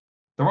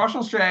 The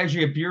Russian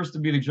strategy appears to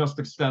be to just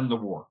extend the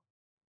war.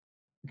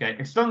 Okay,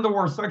 extend the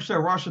war such that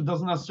Russia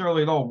doesn't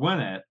necessarily at all win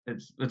it.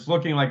 It's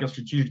looking like a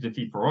strategic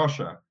defeat for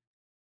Russia,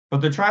 but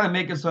they're trying to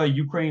make it so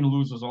Ukraine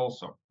loses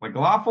also. Like, a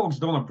lot of folks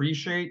don't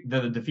appreciate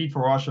that a defeat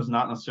for Russia is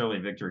not necessarily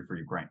a victory for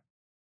Ukraine.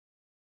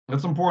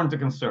 That's important to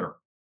consider.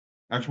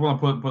 I just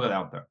want to put it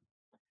out there.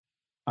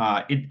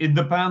 It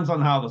depends on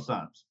how this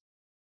ends.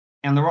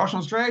 And the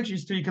Russian strategy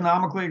is to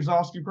economically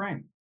exhaust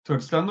Ukraine, to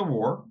extend the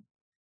war,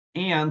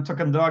 and to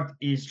conduct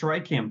a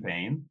strike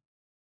campaign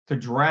to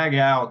drag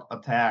out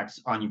attacks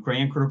on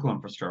Ukrainian critical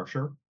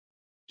infrastructure,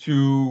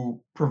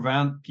 to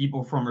prevent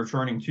people from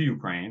returning to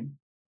Ukraine,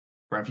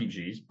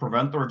 refugees,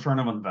 prevent the return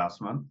of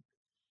investment,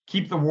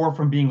 keep the war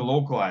from being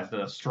localized,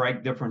 to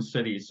strike different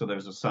cities so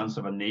there's a sense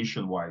of a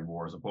nationwide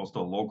war as opposed to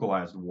a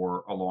localized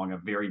war along a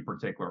very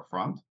particular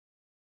front,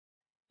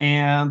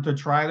 and to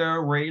try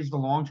to raise the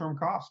long-term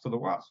cost to the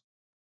West.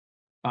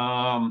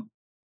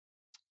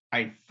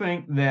 I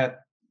think that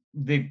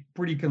they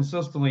pretty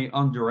consistently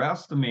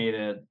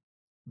underestimated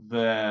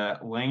the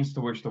lengths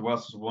to which the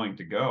West is willing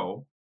to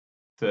go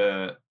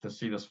to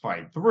see this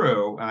fight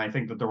through. And I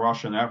think that the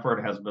Russian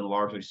effort has been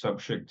largely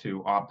subject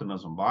to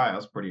optimism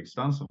bias pretty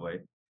extensively.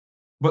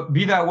 But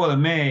be that what it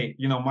may,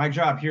 my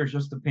job here is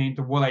just to paint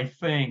what I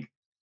think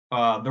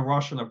the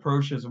Russian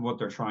approach is and what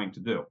they're trying to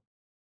do.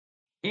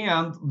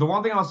 And the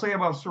one thing I'll say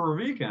about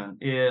Surovikin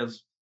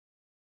is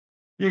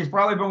he's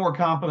probably been more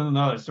competent than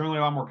others, certainly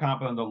a lot more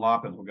competent than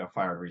Lopin, who got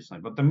fired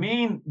recently. But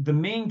the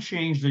main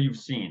change that you've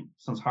seen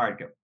since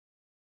Kharkiv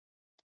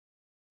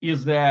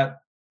is that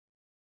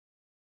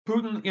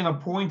Putin, in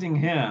appointing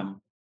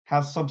him,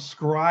 has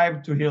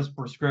subscribed to his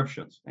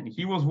prescriptions. And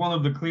he was one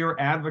of the clear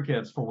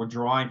advocates for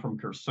withdrawing from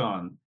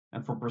Kherson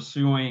and for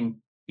pursuing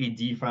a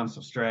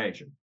defensive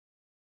strategy.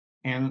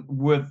 And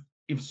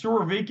if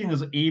Surovikin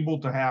is able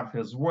to have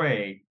his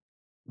way,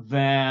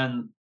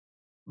 then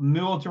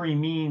military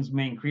means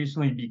may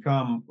increasingly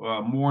become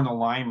more in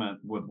alignment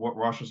with what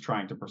Russia's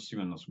trying to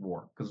pursue in this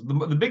war. Because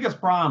the biggest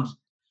problems,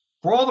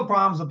 for all the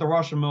problems that the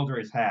Russian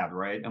military has had,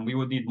 right, and we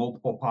would need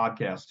multiple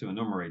podcasts to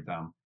enumerate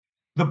them,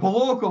 the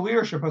political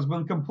leadership has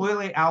been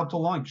completely out to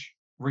lunch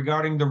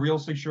regarding the real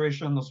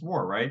situation in this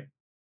war, right?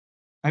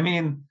 I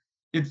mean,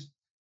 it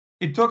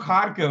took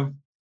Kharkiv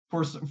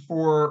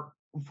for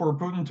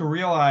Putin to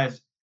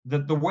realize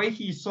that the way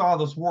he saw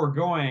this war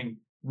going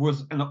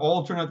was an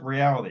alternate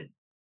reality.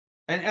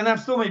 And that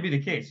still may be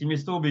the case. He may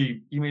still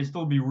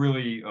be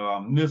really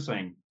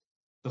missing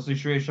the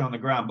situation on the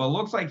ground. But it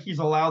looks like he's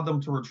allowed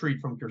them to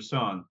retreat from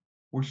Kherson,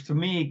 which to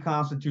me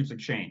constitutes a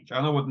change. I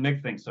don't know what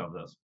Nick thinks of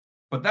this,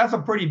 but that's a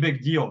pretty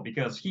big deal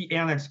because he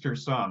annexed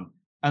Kherson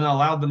and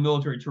allowed the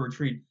military to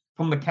retreat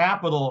from the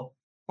capital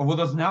of what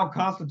is now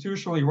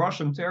constitutionally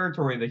Russian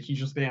territory that he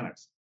just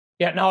annexed.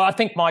 Yeah, no, I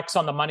think Mike's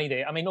on the money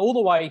there. I mean, all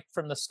the way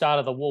from the start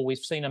of the war, we've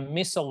seen a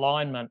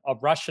misalignment of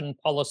Russian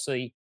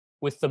policy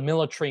with the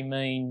military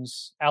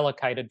means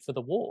allocated for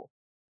the war.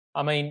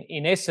 I mean,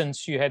 in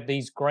essence, you had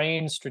these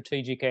grand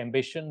strategic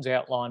ambitions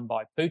outlined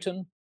by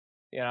Putin,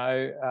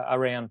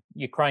 around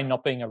Ukraine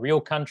not being a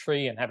real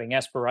country and having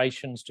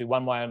aspirations to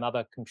one way or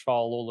another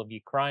control all of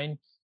Ukraine,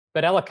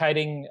 but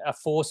allocating a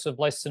force of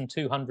less than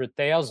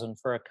 200,000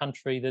 for a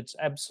country that's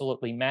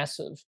absolutely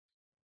massive.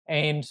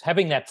 And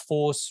having that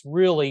force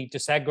really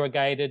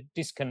disaggregated,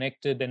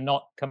 disconnected, and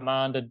not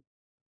commanded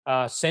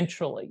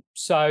centrally.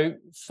 So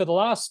for the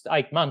last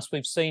 8 months,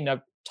 we've seen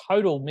a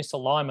total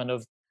misalignment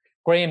of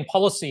grand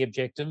policy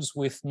objectives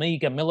with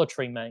meager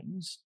military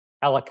means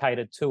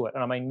allocated to it.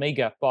 And I mean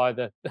meager by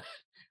the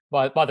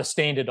by the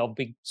standard of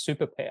big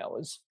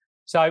superpowers.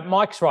 So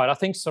Mike's right. I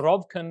think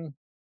Surovikin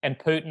and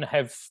Putin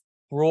have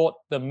brought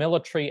the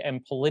military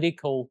and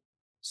political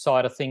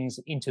side of things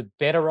into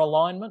better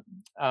alignment.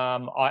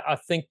 I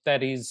think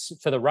that is,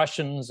 for the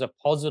Russians, a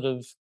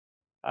positive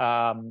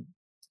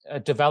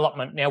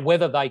development. Now,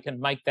 whether they can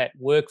make that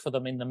work for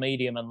them in the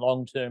medium and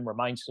long term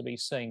remains to be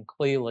seen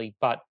clearly,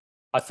 but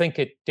I think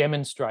it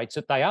demonstrates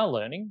that they are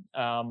learning.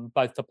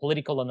 Both the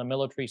political and the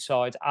military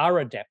sides are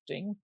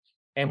adapting,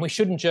 and we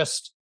shouldn't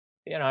just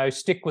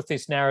stick with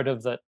this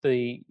narrative that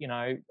a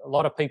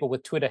lot of people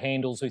with Twitter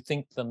handles who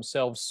think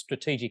themselves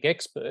strategic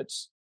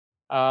experts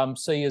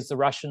see as the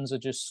Russians are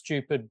just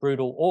stupid,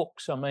 brutal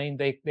orcs. I mean,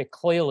 they're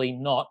clearly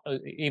not,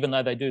 even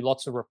though they do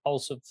lots of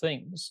repulsive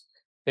things.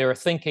 They're a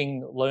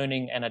thinking,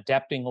 learning, and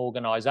adapting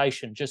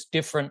organisation, just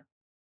different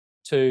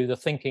to the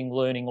thinking,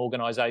 learning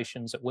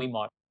organisations that we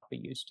might be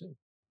used to.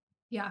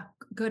 Yeah,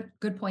 good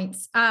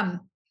points.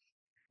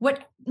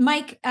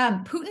 Mike,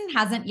 Putin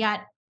hasn't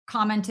yet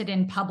commented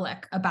in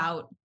public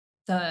about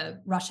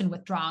the Russian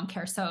withdrawal in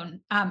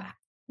Kherson. I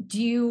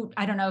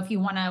don't know if you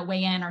want to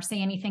weigh in or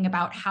say anything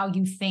about how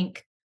you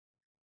think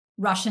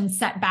Russian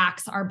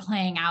setbacks are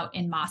playing out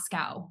in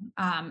Moscow,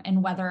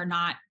 and whether or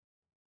not,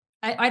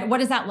 what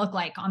does that look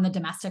like on the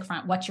domestic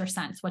front? What's your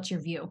sense? What's your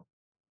view?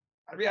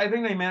 I mean, I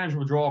think they managed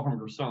withdrawal from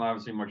Kherson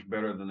obviously much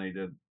better than they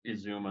did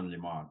Izum and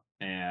Liman.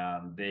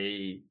 And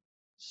they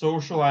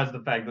socialized the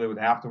fact that they would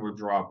have to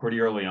withdraw pretty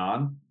early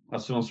on.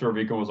 As soon as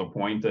Surovikin was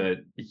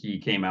appointed, he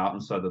came out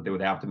and said that they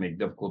would have to make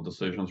difficult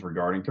decisions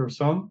regarding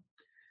Kherson.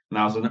 And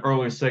that was an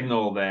early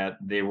signal that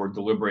they were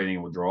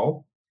deliberating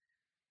withdrawal.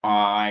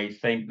 I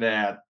think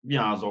that,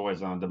 as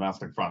always on the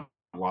domestic front,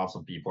 lots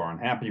of people are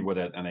unhappy with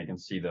it, and they can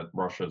see that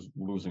Russia's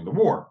losing the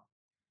war.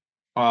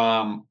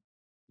 I'll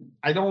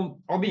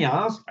be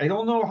honest, I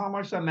don't know how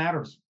much that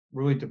matters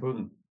really to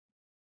Putin,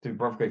 to be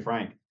perfectly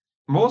frank.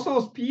 Most of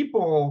those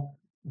people,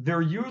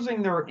 they're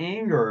using their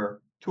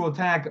anger to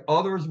attack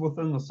others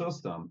within the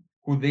system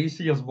who they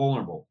see as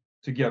vulnerable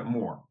to get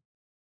more.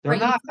 They're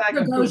not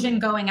attacking Prigozhin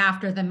going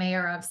after the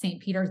mayor of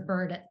St.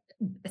 Petersburg,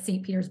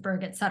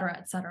 et cetera,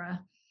 et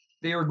cetera.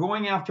 They are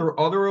going after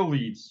other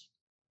elites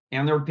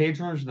and their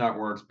patronage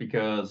networks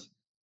because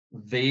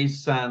they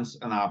sense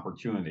an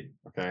opportunity.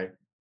 Okay.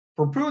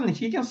 For Putin,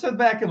 he can sit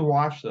back and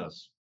watch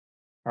this.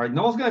 All right,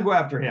 no one's going to go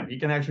after him. He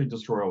can actually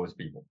destroy all these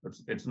people.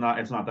 It's not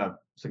that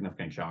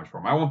significant challenge for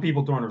him. I want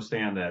people to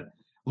understand that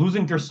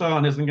losing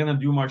Kherson isn't going to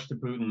do much to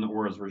Putin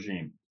or his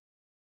regime,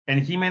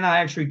 and he may not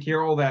actually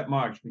care all that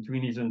much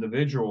between these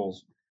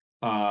individuals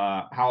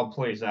how it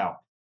plays out.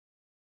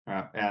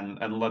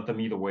 and let them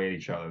eat away at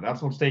each other.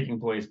 That's what's taking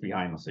place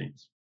behind the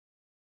scenes.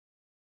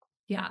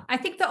 Yeah, I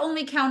think the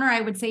only counter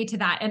I would say to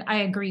that, and I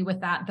agree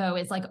with that though,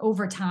 is like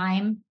over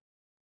time,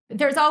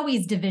 there's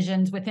always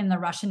divisions within the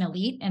Russian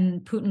elite,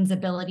 and Putin's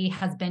ability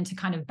has been to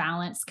kind of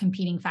balance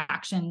competing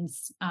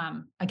factions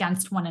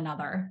against one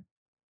another.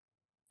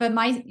 But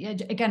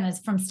again, is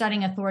from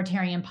studying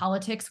authoritarian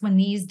politics, when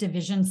these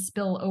divisions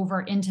spill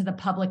over into the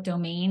public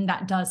domain,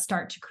 that does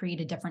start to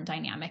create a different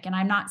dynamic. And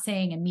I'm not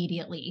saying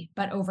immediately,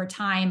 but over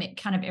time, it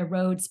kind of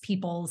erodes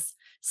people's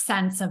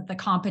sense of the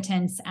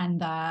competence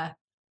and the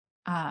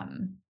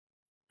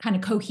kind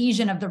of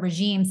cohesion of the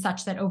regime,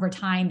 such that over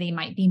time they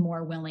might be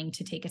more willing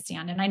to take a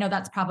stand. And I know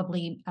that's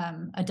probably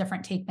a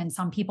different take than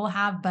some people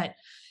have, but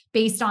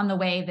based on the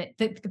way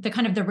that the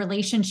kind of the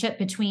relationship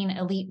between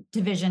elite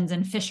divisions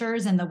and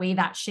fissures and the way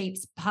that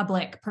shapes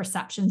public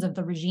perceptions of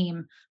the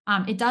regime,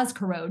 it does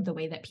corrode the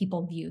way that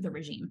people view the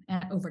regime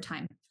over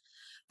time.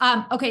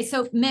 Okay,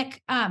 so Mick,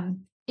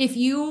 if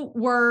you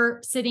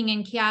were sitting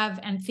in Kiev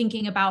and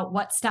thinking about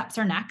what steps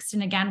are next,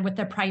 and again, with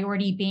the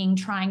priority being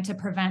trying to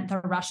prevent the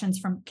Russians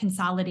from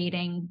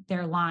consolidating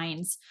their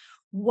lines,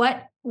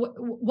 what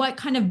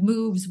kind of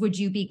moves would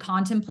you be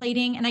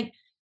contemplating? And I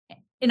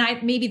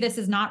maybe this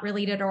is not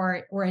related,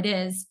 or it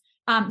is.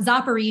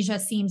 Zaporizhia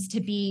seems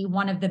to be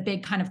one of the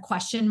big kind of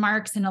question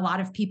marks, and a lot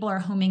of people are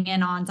homing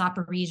in on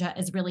Zaporizhia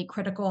as really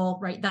critical,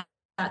 right?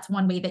 That's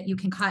one way that you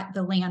can cut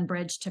the land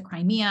bridge to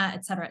Crimea,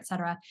 et cetera, et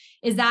cetera.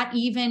 Is that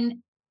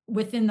even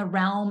within the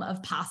realm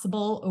of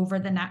possible over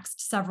the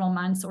next several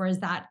months, or is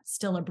that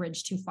still a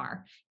bridge too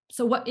far?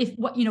 So what do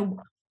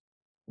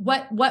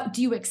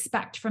you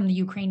expect from the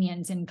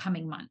Ukrainians in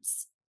coming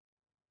months?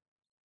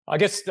 I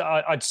guess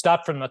I'd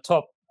start from the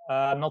top,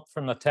 not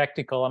from the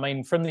tactical. I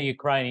mean, from the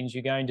Ukrainians,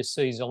 you're going to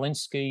see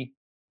Zelensky,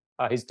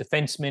 his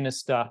defense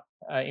minister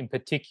in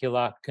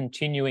particular,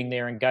 continuing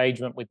their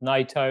engagement with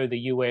NATO, the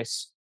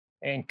US,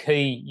 and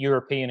key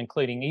European,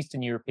 including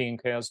Eastern European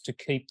powers, to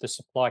keep the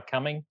supply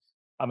coming.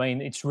 I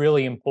mean, it's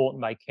really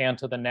important they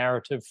counter the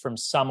narrative from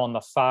some on the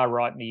far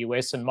right in the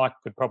US, and Mike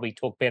could probably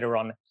talk better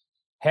on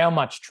how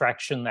much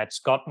traction that's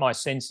got. My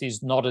sense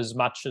is not as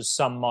much as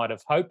some might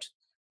have hoped,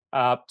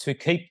 to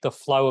keep the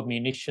flow of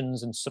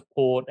munitions and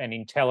support and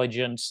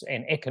intelligence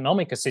and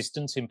economic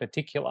assistance in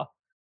particular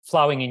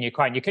flowing in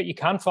Ukraine. You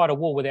can't fight a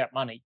war without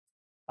money.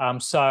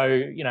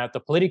 So, at the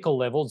political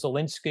level,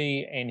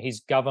 Zelensky and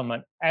his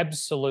government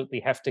absolutely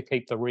have to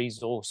keep the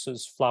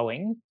resources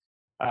flowing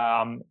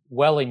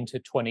well into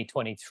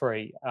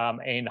 2023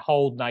 and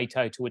hold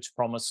NATO to its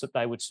promise that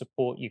they would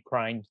support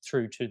Ukraine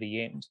through to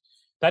the end.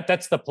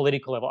 That's the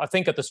political level. I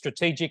think at the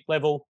strategic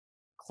level,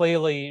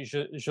 clearly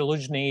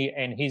Zaluzhny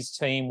and his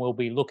team will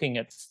be looking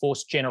at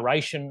force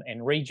generation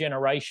and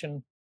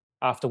regeneration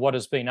after what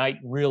has been 8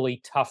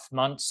 really tough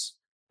months.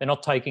 They're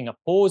not taking a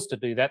pause to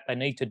do that. They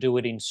need to do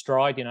it in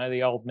stride.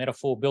 The old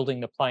metaphor, building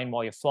the plane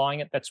while you're flying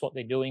it. That's what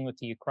they're doing with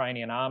the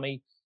Ukrainian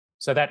army.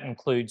 So that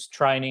includes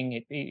training.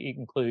 It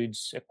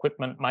includes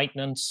equipment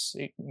maintenance.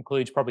 It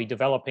includes probably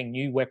developing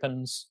new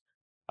weapons.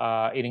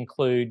 It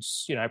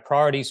includes,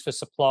 priorities for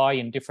supply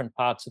in different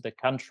parts of the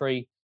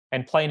country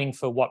and planning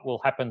for what will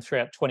happen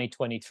throughout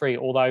 2023.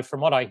 Although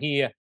from what I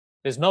hear,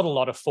 there's not a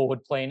lot of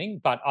forward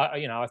planning, but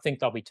I think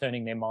they'll be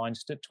turning their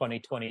minds to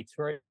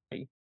 2023.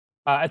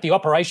 At the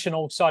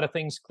operational side of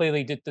things,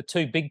 clearly the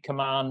two big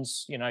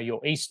commands,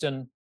 your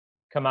Eastern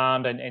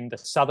Command and the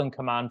Southern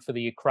Command for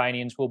the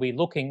Ukrainians, will be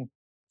looking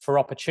for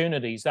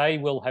opportunities. They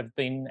will have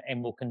been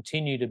and will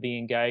continue to be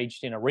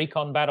engaged in a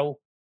recon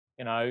battle,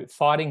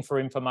 fighting for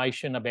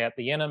information about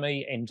the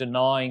enemy and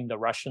denying the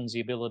Russians the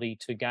ability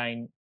to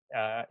gain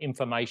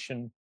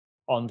information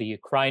on the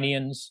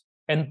Ukrainians.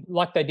 And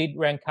like they did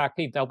around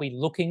Kharkiv, they'll be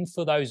looking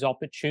for those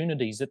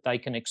opportunities that they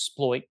can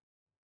exploit,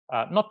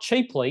 not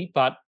cheaply,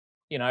 but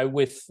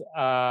with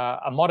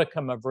a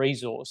modicum of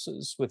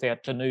resources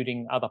without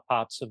denuding other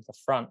parts of the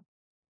front.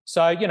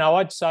 So,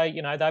 I'd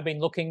say, they've been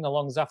looking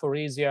along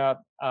Zaporizhia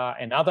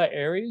and other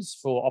areas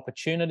for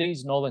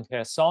opportunities, Northern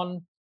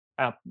Kherson,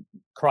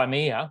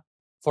 Crimea,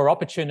 for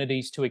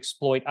opportunities to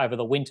exploit over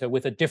the winter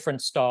with a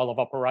different style of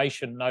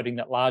operation, noting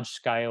that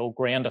large-scale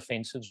ground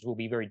offensives will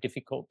be very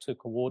difficult to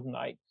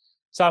coordinate.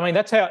 So, I mean,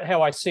 that's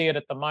how I see it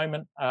at the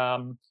moment.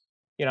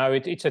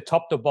 It's a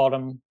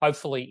top-to-bottom,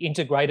 hopefully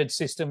integrated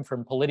system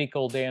from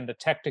political down to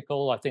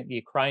tactical. I think the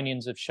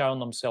Ukrainians have shown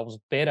themselves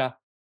better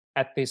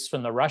at this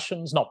than the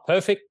Russians. Not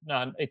perfect.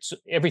 It's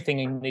everything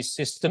in this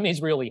system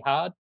is really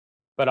hard.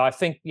 But I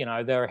think,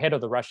 they're ahead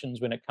of the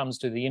Russians when it comes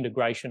to the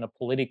integration of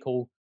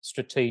political,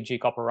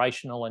 strategic,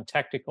 operational, and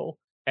tactical.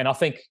 And I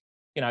think,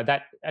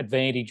 that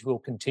advantage will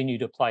continue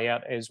to play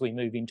out as we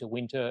move into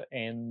winter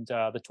and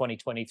the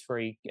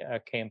 2023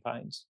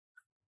 campaigns.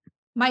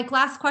 Mike,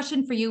 last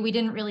question for you. We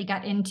didn't really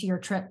get into your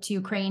trip to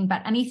Ukraine,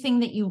 but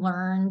anything that you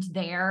learned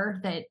there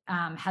that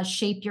has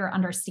shaped your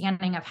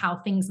understanding of how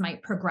things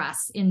might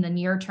progress in the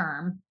near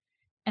term?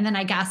 And then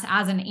I guess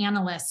as an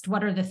analyst,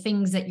 what are the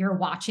things that you're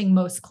watching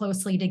most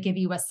closely to give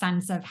you a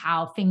sense of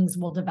how things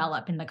will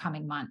develop in the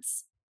coming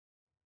months?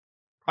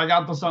 I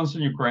got the sense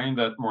in Ukraine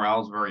that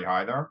morale is very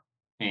high there.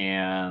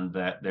 and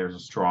that there's a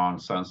strong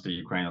sense that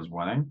Ukraine is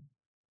winning.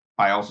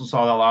 I also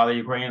saw that a lot of the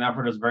Ukrainian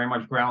effort is very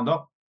much ground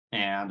up,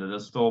 and it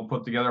is still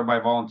put together by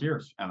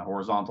volunteers and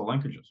horizontal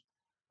linkages.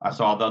 I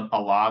saw that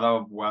a lot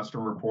of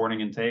Western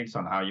reporting and takes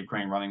on how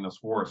Ukraine running this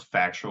war is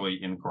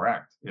factually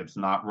incorrect. It's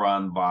not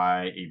run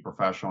by a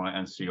professional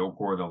NCO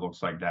corps that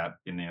looks like that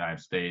in the United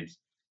States.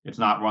 It's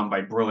not run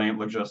by brilliant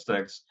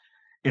logistics.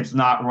 It's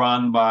not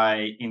run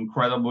by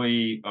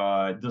incredibly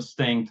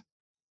distinct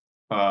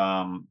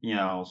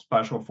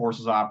special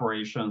forces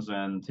operations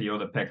and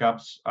Toyota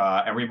pickups.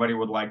 Everybody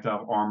would like to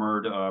have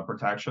armored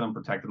protection and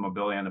protect the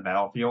mobility on the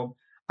battlefield.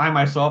 I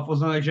myself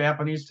was in a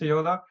Japanese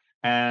Toyota,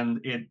 and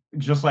it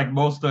just like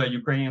most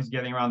Ukrainians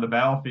getting around the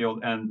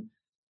battlefield, and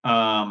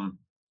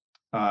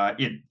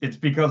it's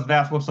because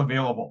that's what's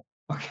available.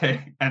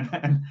 Okay, and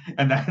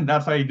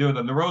that's how you do it.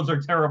 And the roads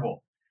are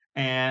terrible,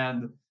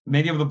 and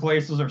many of the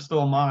places are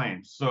still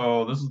mines.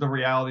 So this is the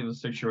reality of the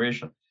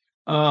situation.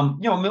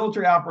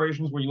 Military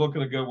operations, when you look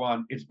at a good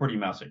one, it's pretty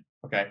messy.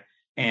 Okay.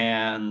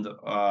 And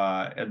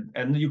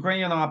the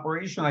Ukrainian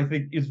operation, I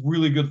think, is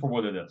really good for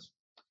what it is.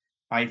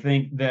 I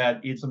think that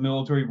it's a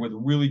military with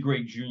really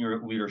great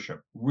junior leadership,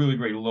 really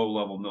great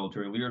low-level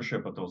military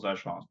leadership at those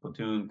echelons,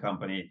 platoon,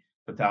 company,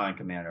 battalion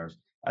commanders.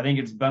 I think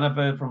it's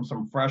benefited from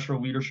some fresher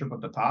leadership at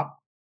the top.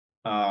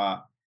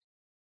 I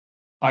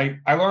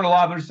learned a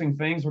lot of interesting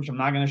things, which I'm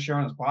not going to share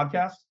on this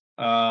podcast.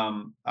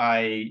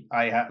 I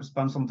have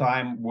spent some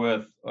time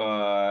with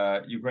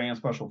Ukrainian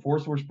Special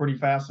Forces, which is pretty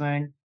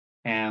fascinating,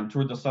 and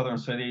toured the southern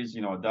cities,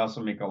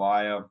 Odessa,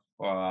 Mykolaiv.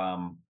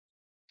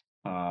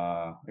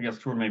 I guess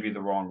toured may be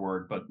the wrong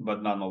word, but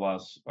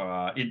nonetheless,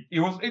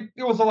 it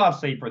was a lot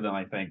safer than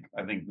I think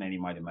many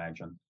might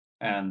imagine.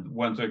 And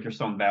went to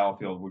Kherson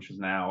battlefield, which is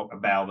now a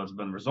battle that's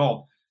been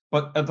resolved.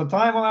 But at the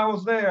time when I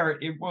was there,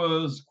 it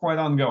was quite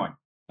ongoing,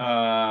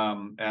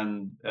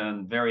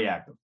 and very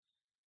active.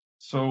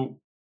 So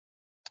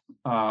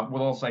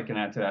what else I can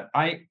add to that?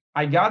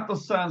 I got the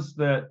sense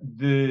that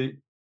the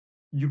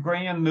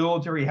Ukrainian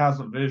military has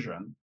a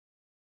vision.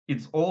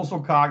 It's also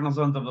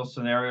cognizant of the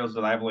scenarios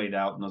that I've laid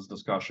out in this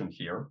discussion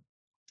here.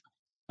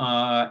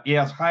 It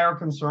has higher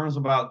concerns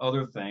about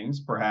other things,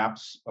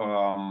 perhaps,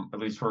 at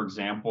least for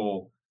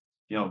example,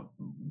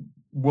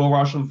 will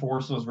Russian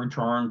forces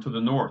return to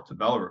the north, to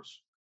Belarus?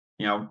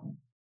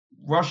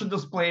 Russia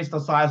displaced a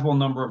sizable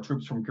number of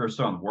troops from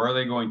Kherson. Where are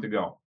they going to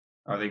go?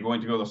 Are they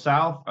going to go to the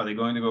south? Are they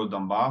going to go to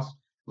Donbass?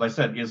 Like I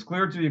said, it's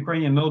clear to the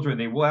Ukrainian military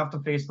they will have to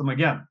face them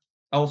again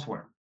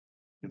elsewhere.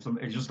 It's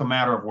just a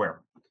matter of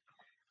where.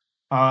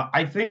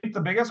 I think the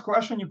biggest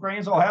question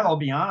Ukrainians all had, I'll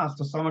be honest,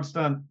 to some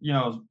extent,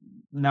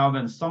 now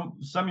been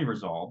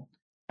semi-resolved,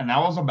 and that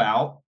was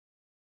about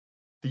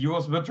the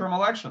U.S. midterm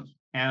elections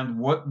and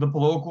what the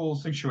political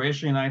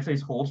situation in the United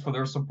States holds for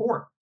their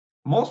support.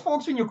 Most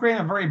folks in Ukraine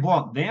are very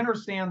blunt. They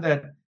understand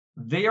that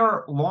they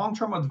are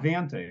long-term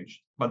advantaged,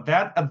 but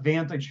that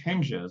advantage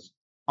hinges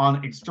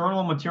on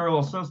external material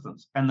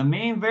assistance. And the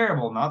main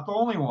variable, not the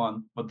only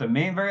one, but the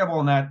main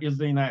variable in that is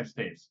the United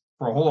States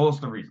for a whole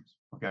host of reasons.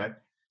 Okay.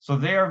 So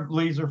they are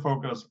laser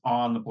focused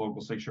on the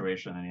political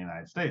situation in the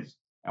United States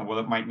and what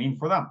it might mean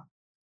for them.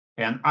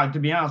 And to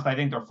be honest, I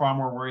think they're far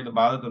more worried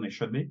about it than they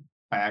should be.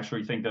 I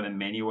actually think that in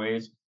many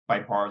ways,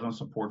 bipartisan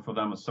support for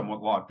them is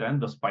somewhat locked in,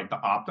 despite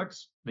the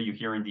optics that you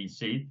hear in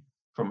DC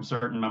from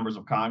certain members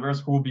of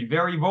Congress who will be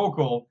very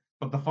vocal,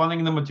 but the funding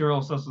and the material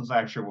assistance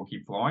actually will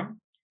keep flowing.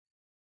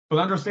 But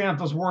understand, if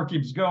this war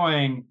keeps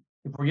going,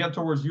 if we get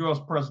towards U.S.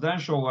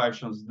 presidential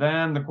elections,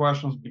 then the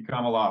questions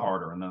become a lot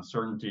harder and the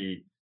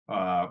uncertainty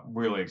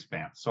really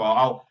expands. So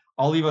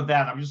I'll leave it at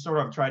that. I'm just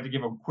sort of tried to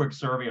give a quick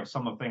survey of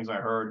some of the things I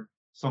heard,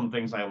 some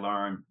things I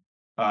learned.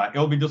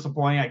 It'll be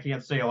disappointing. I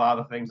can't say a lot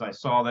of the things I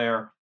saw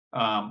there,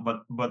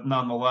 but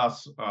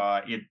nonetheless,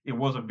 it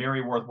was a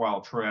very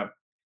worthwhile trip.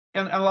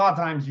 And a lot of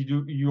times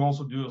you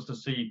also do this to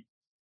see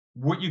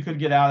what you could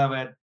get out of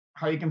it,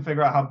 how you can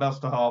figure out how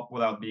best to help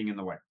without being in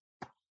the way.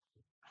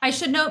 I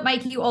should note,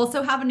 Mike, you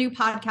also have a new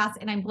podcast,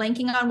 and I'm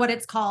blanking on what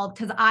it's called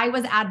because I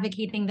was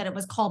advocating that it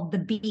was called The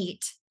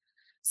Beat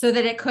so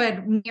that it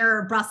could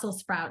mirror Brussels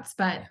sprouts,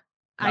 but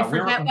I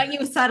forget what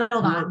you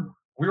settled on.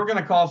 We were going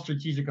to call it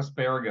strategic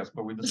asparagus,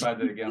 but we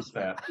decided against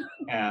that.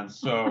 And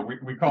so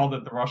we called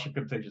it the Russia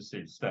contingency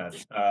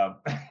instead.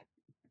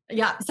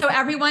 Yeah. So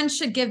everyone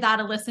should give that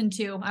a listen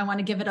to. I want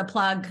to give it a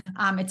plug.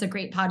 It's a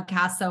great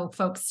podcast. So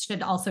folks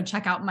should also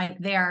check out Mike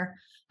there.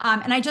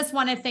 And I just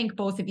want to thank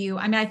both of you.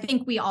 I mean, I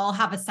think we all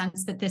have a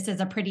sense that this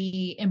is a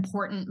pretty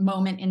important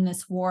moment in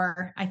this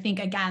war. I think,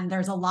 again,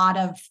 there's a lot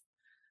of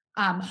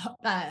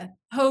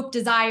hope,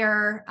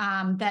 desire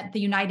that the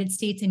United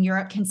States and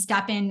Europe can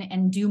step in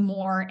and do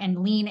more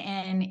and lean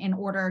in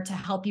order to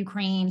help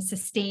Ukraine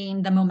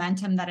sustain the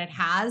momentum that it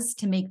has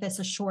to make this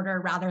a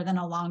shorter rather than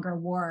a longer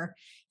war.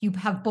 You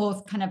have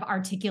both kind of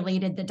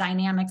articulated the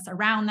dynamics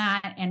around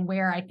that and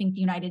where I think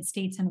the United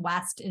States and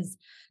West is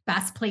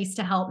best placed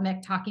to help.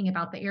 Mick talking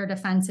about the air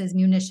defenses,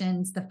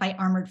 munitions, the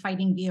armored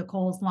fighting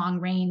vehicles, long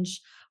range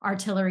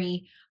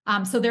artillery.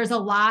 So there's a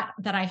lot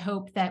that I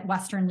hope that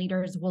Western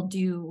leaders will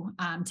do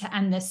to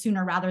end this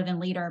sooner rather than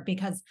later,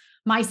 because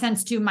my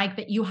sense too, Mike,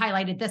 that you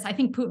highlighted this, I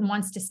think Putin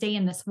wants to stay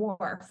in this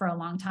war for a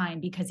long time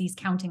because he's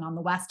counting on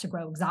the West to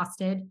grow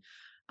exhausted.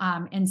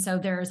 And so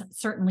there's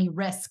certainly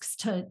risks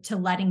to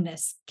letting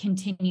this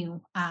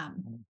continue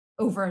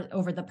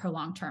over the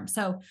prolonged term.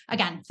 So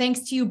again,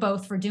 thanks to you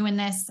both for doing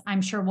this.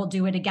 I'm sure we'll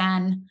do it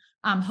again.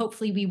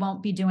 Hopefully we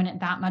won't be doing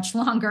it that much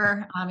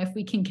longer if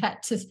we can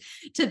get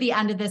to the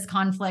end of this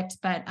conflict,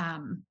 but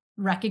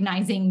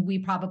recognizing we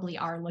probably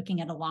are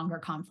looking at a longer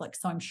conflict.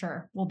 So I'm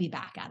sure we'll be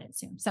back at it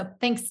soon. So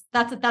thanks.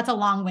 That's a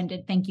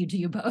long-winded thank you to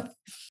you both.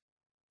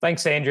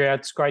 Thanks, Andrea.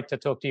 It's great to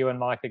talk to you and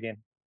Mike again.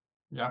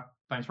 Yeah,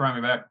 thanks for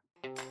having me back.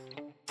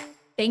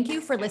 Thank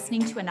you for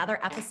listening to another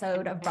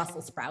episode of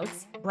Brussels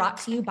Sprouts, brought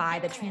to you by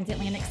the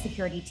Transatlantic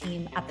Security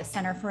Team at the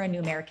Center for a New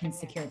American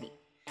Security.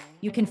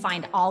 You can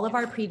find all of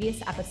our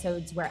previous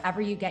episodes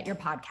wherever you get your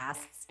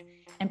podcasts.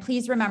 And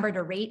please remember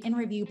to rate and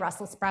review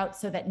Brussels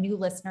Sprouts so that new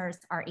listeners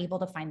are able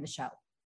to find the show.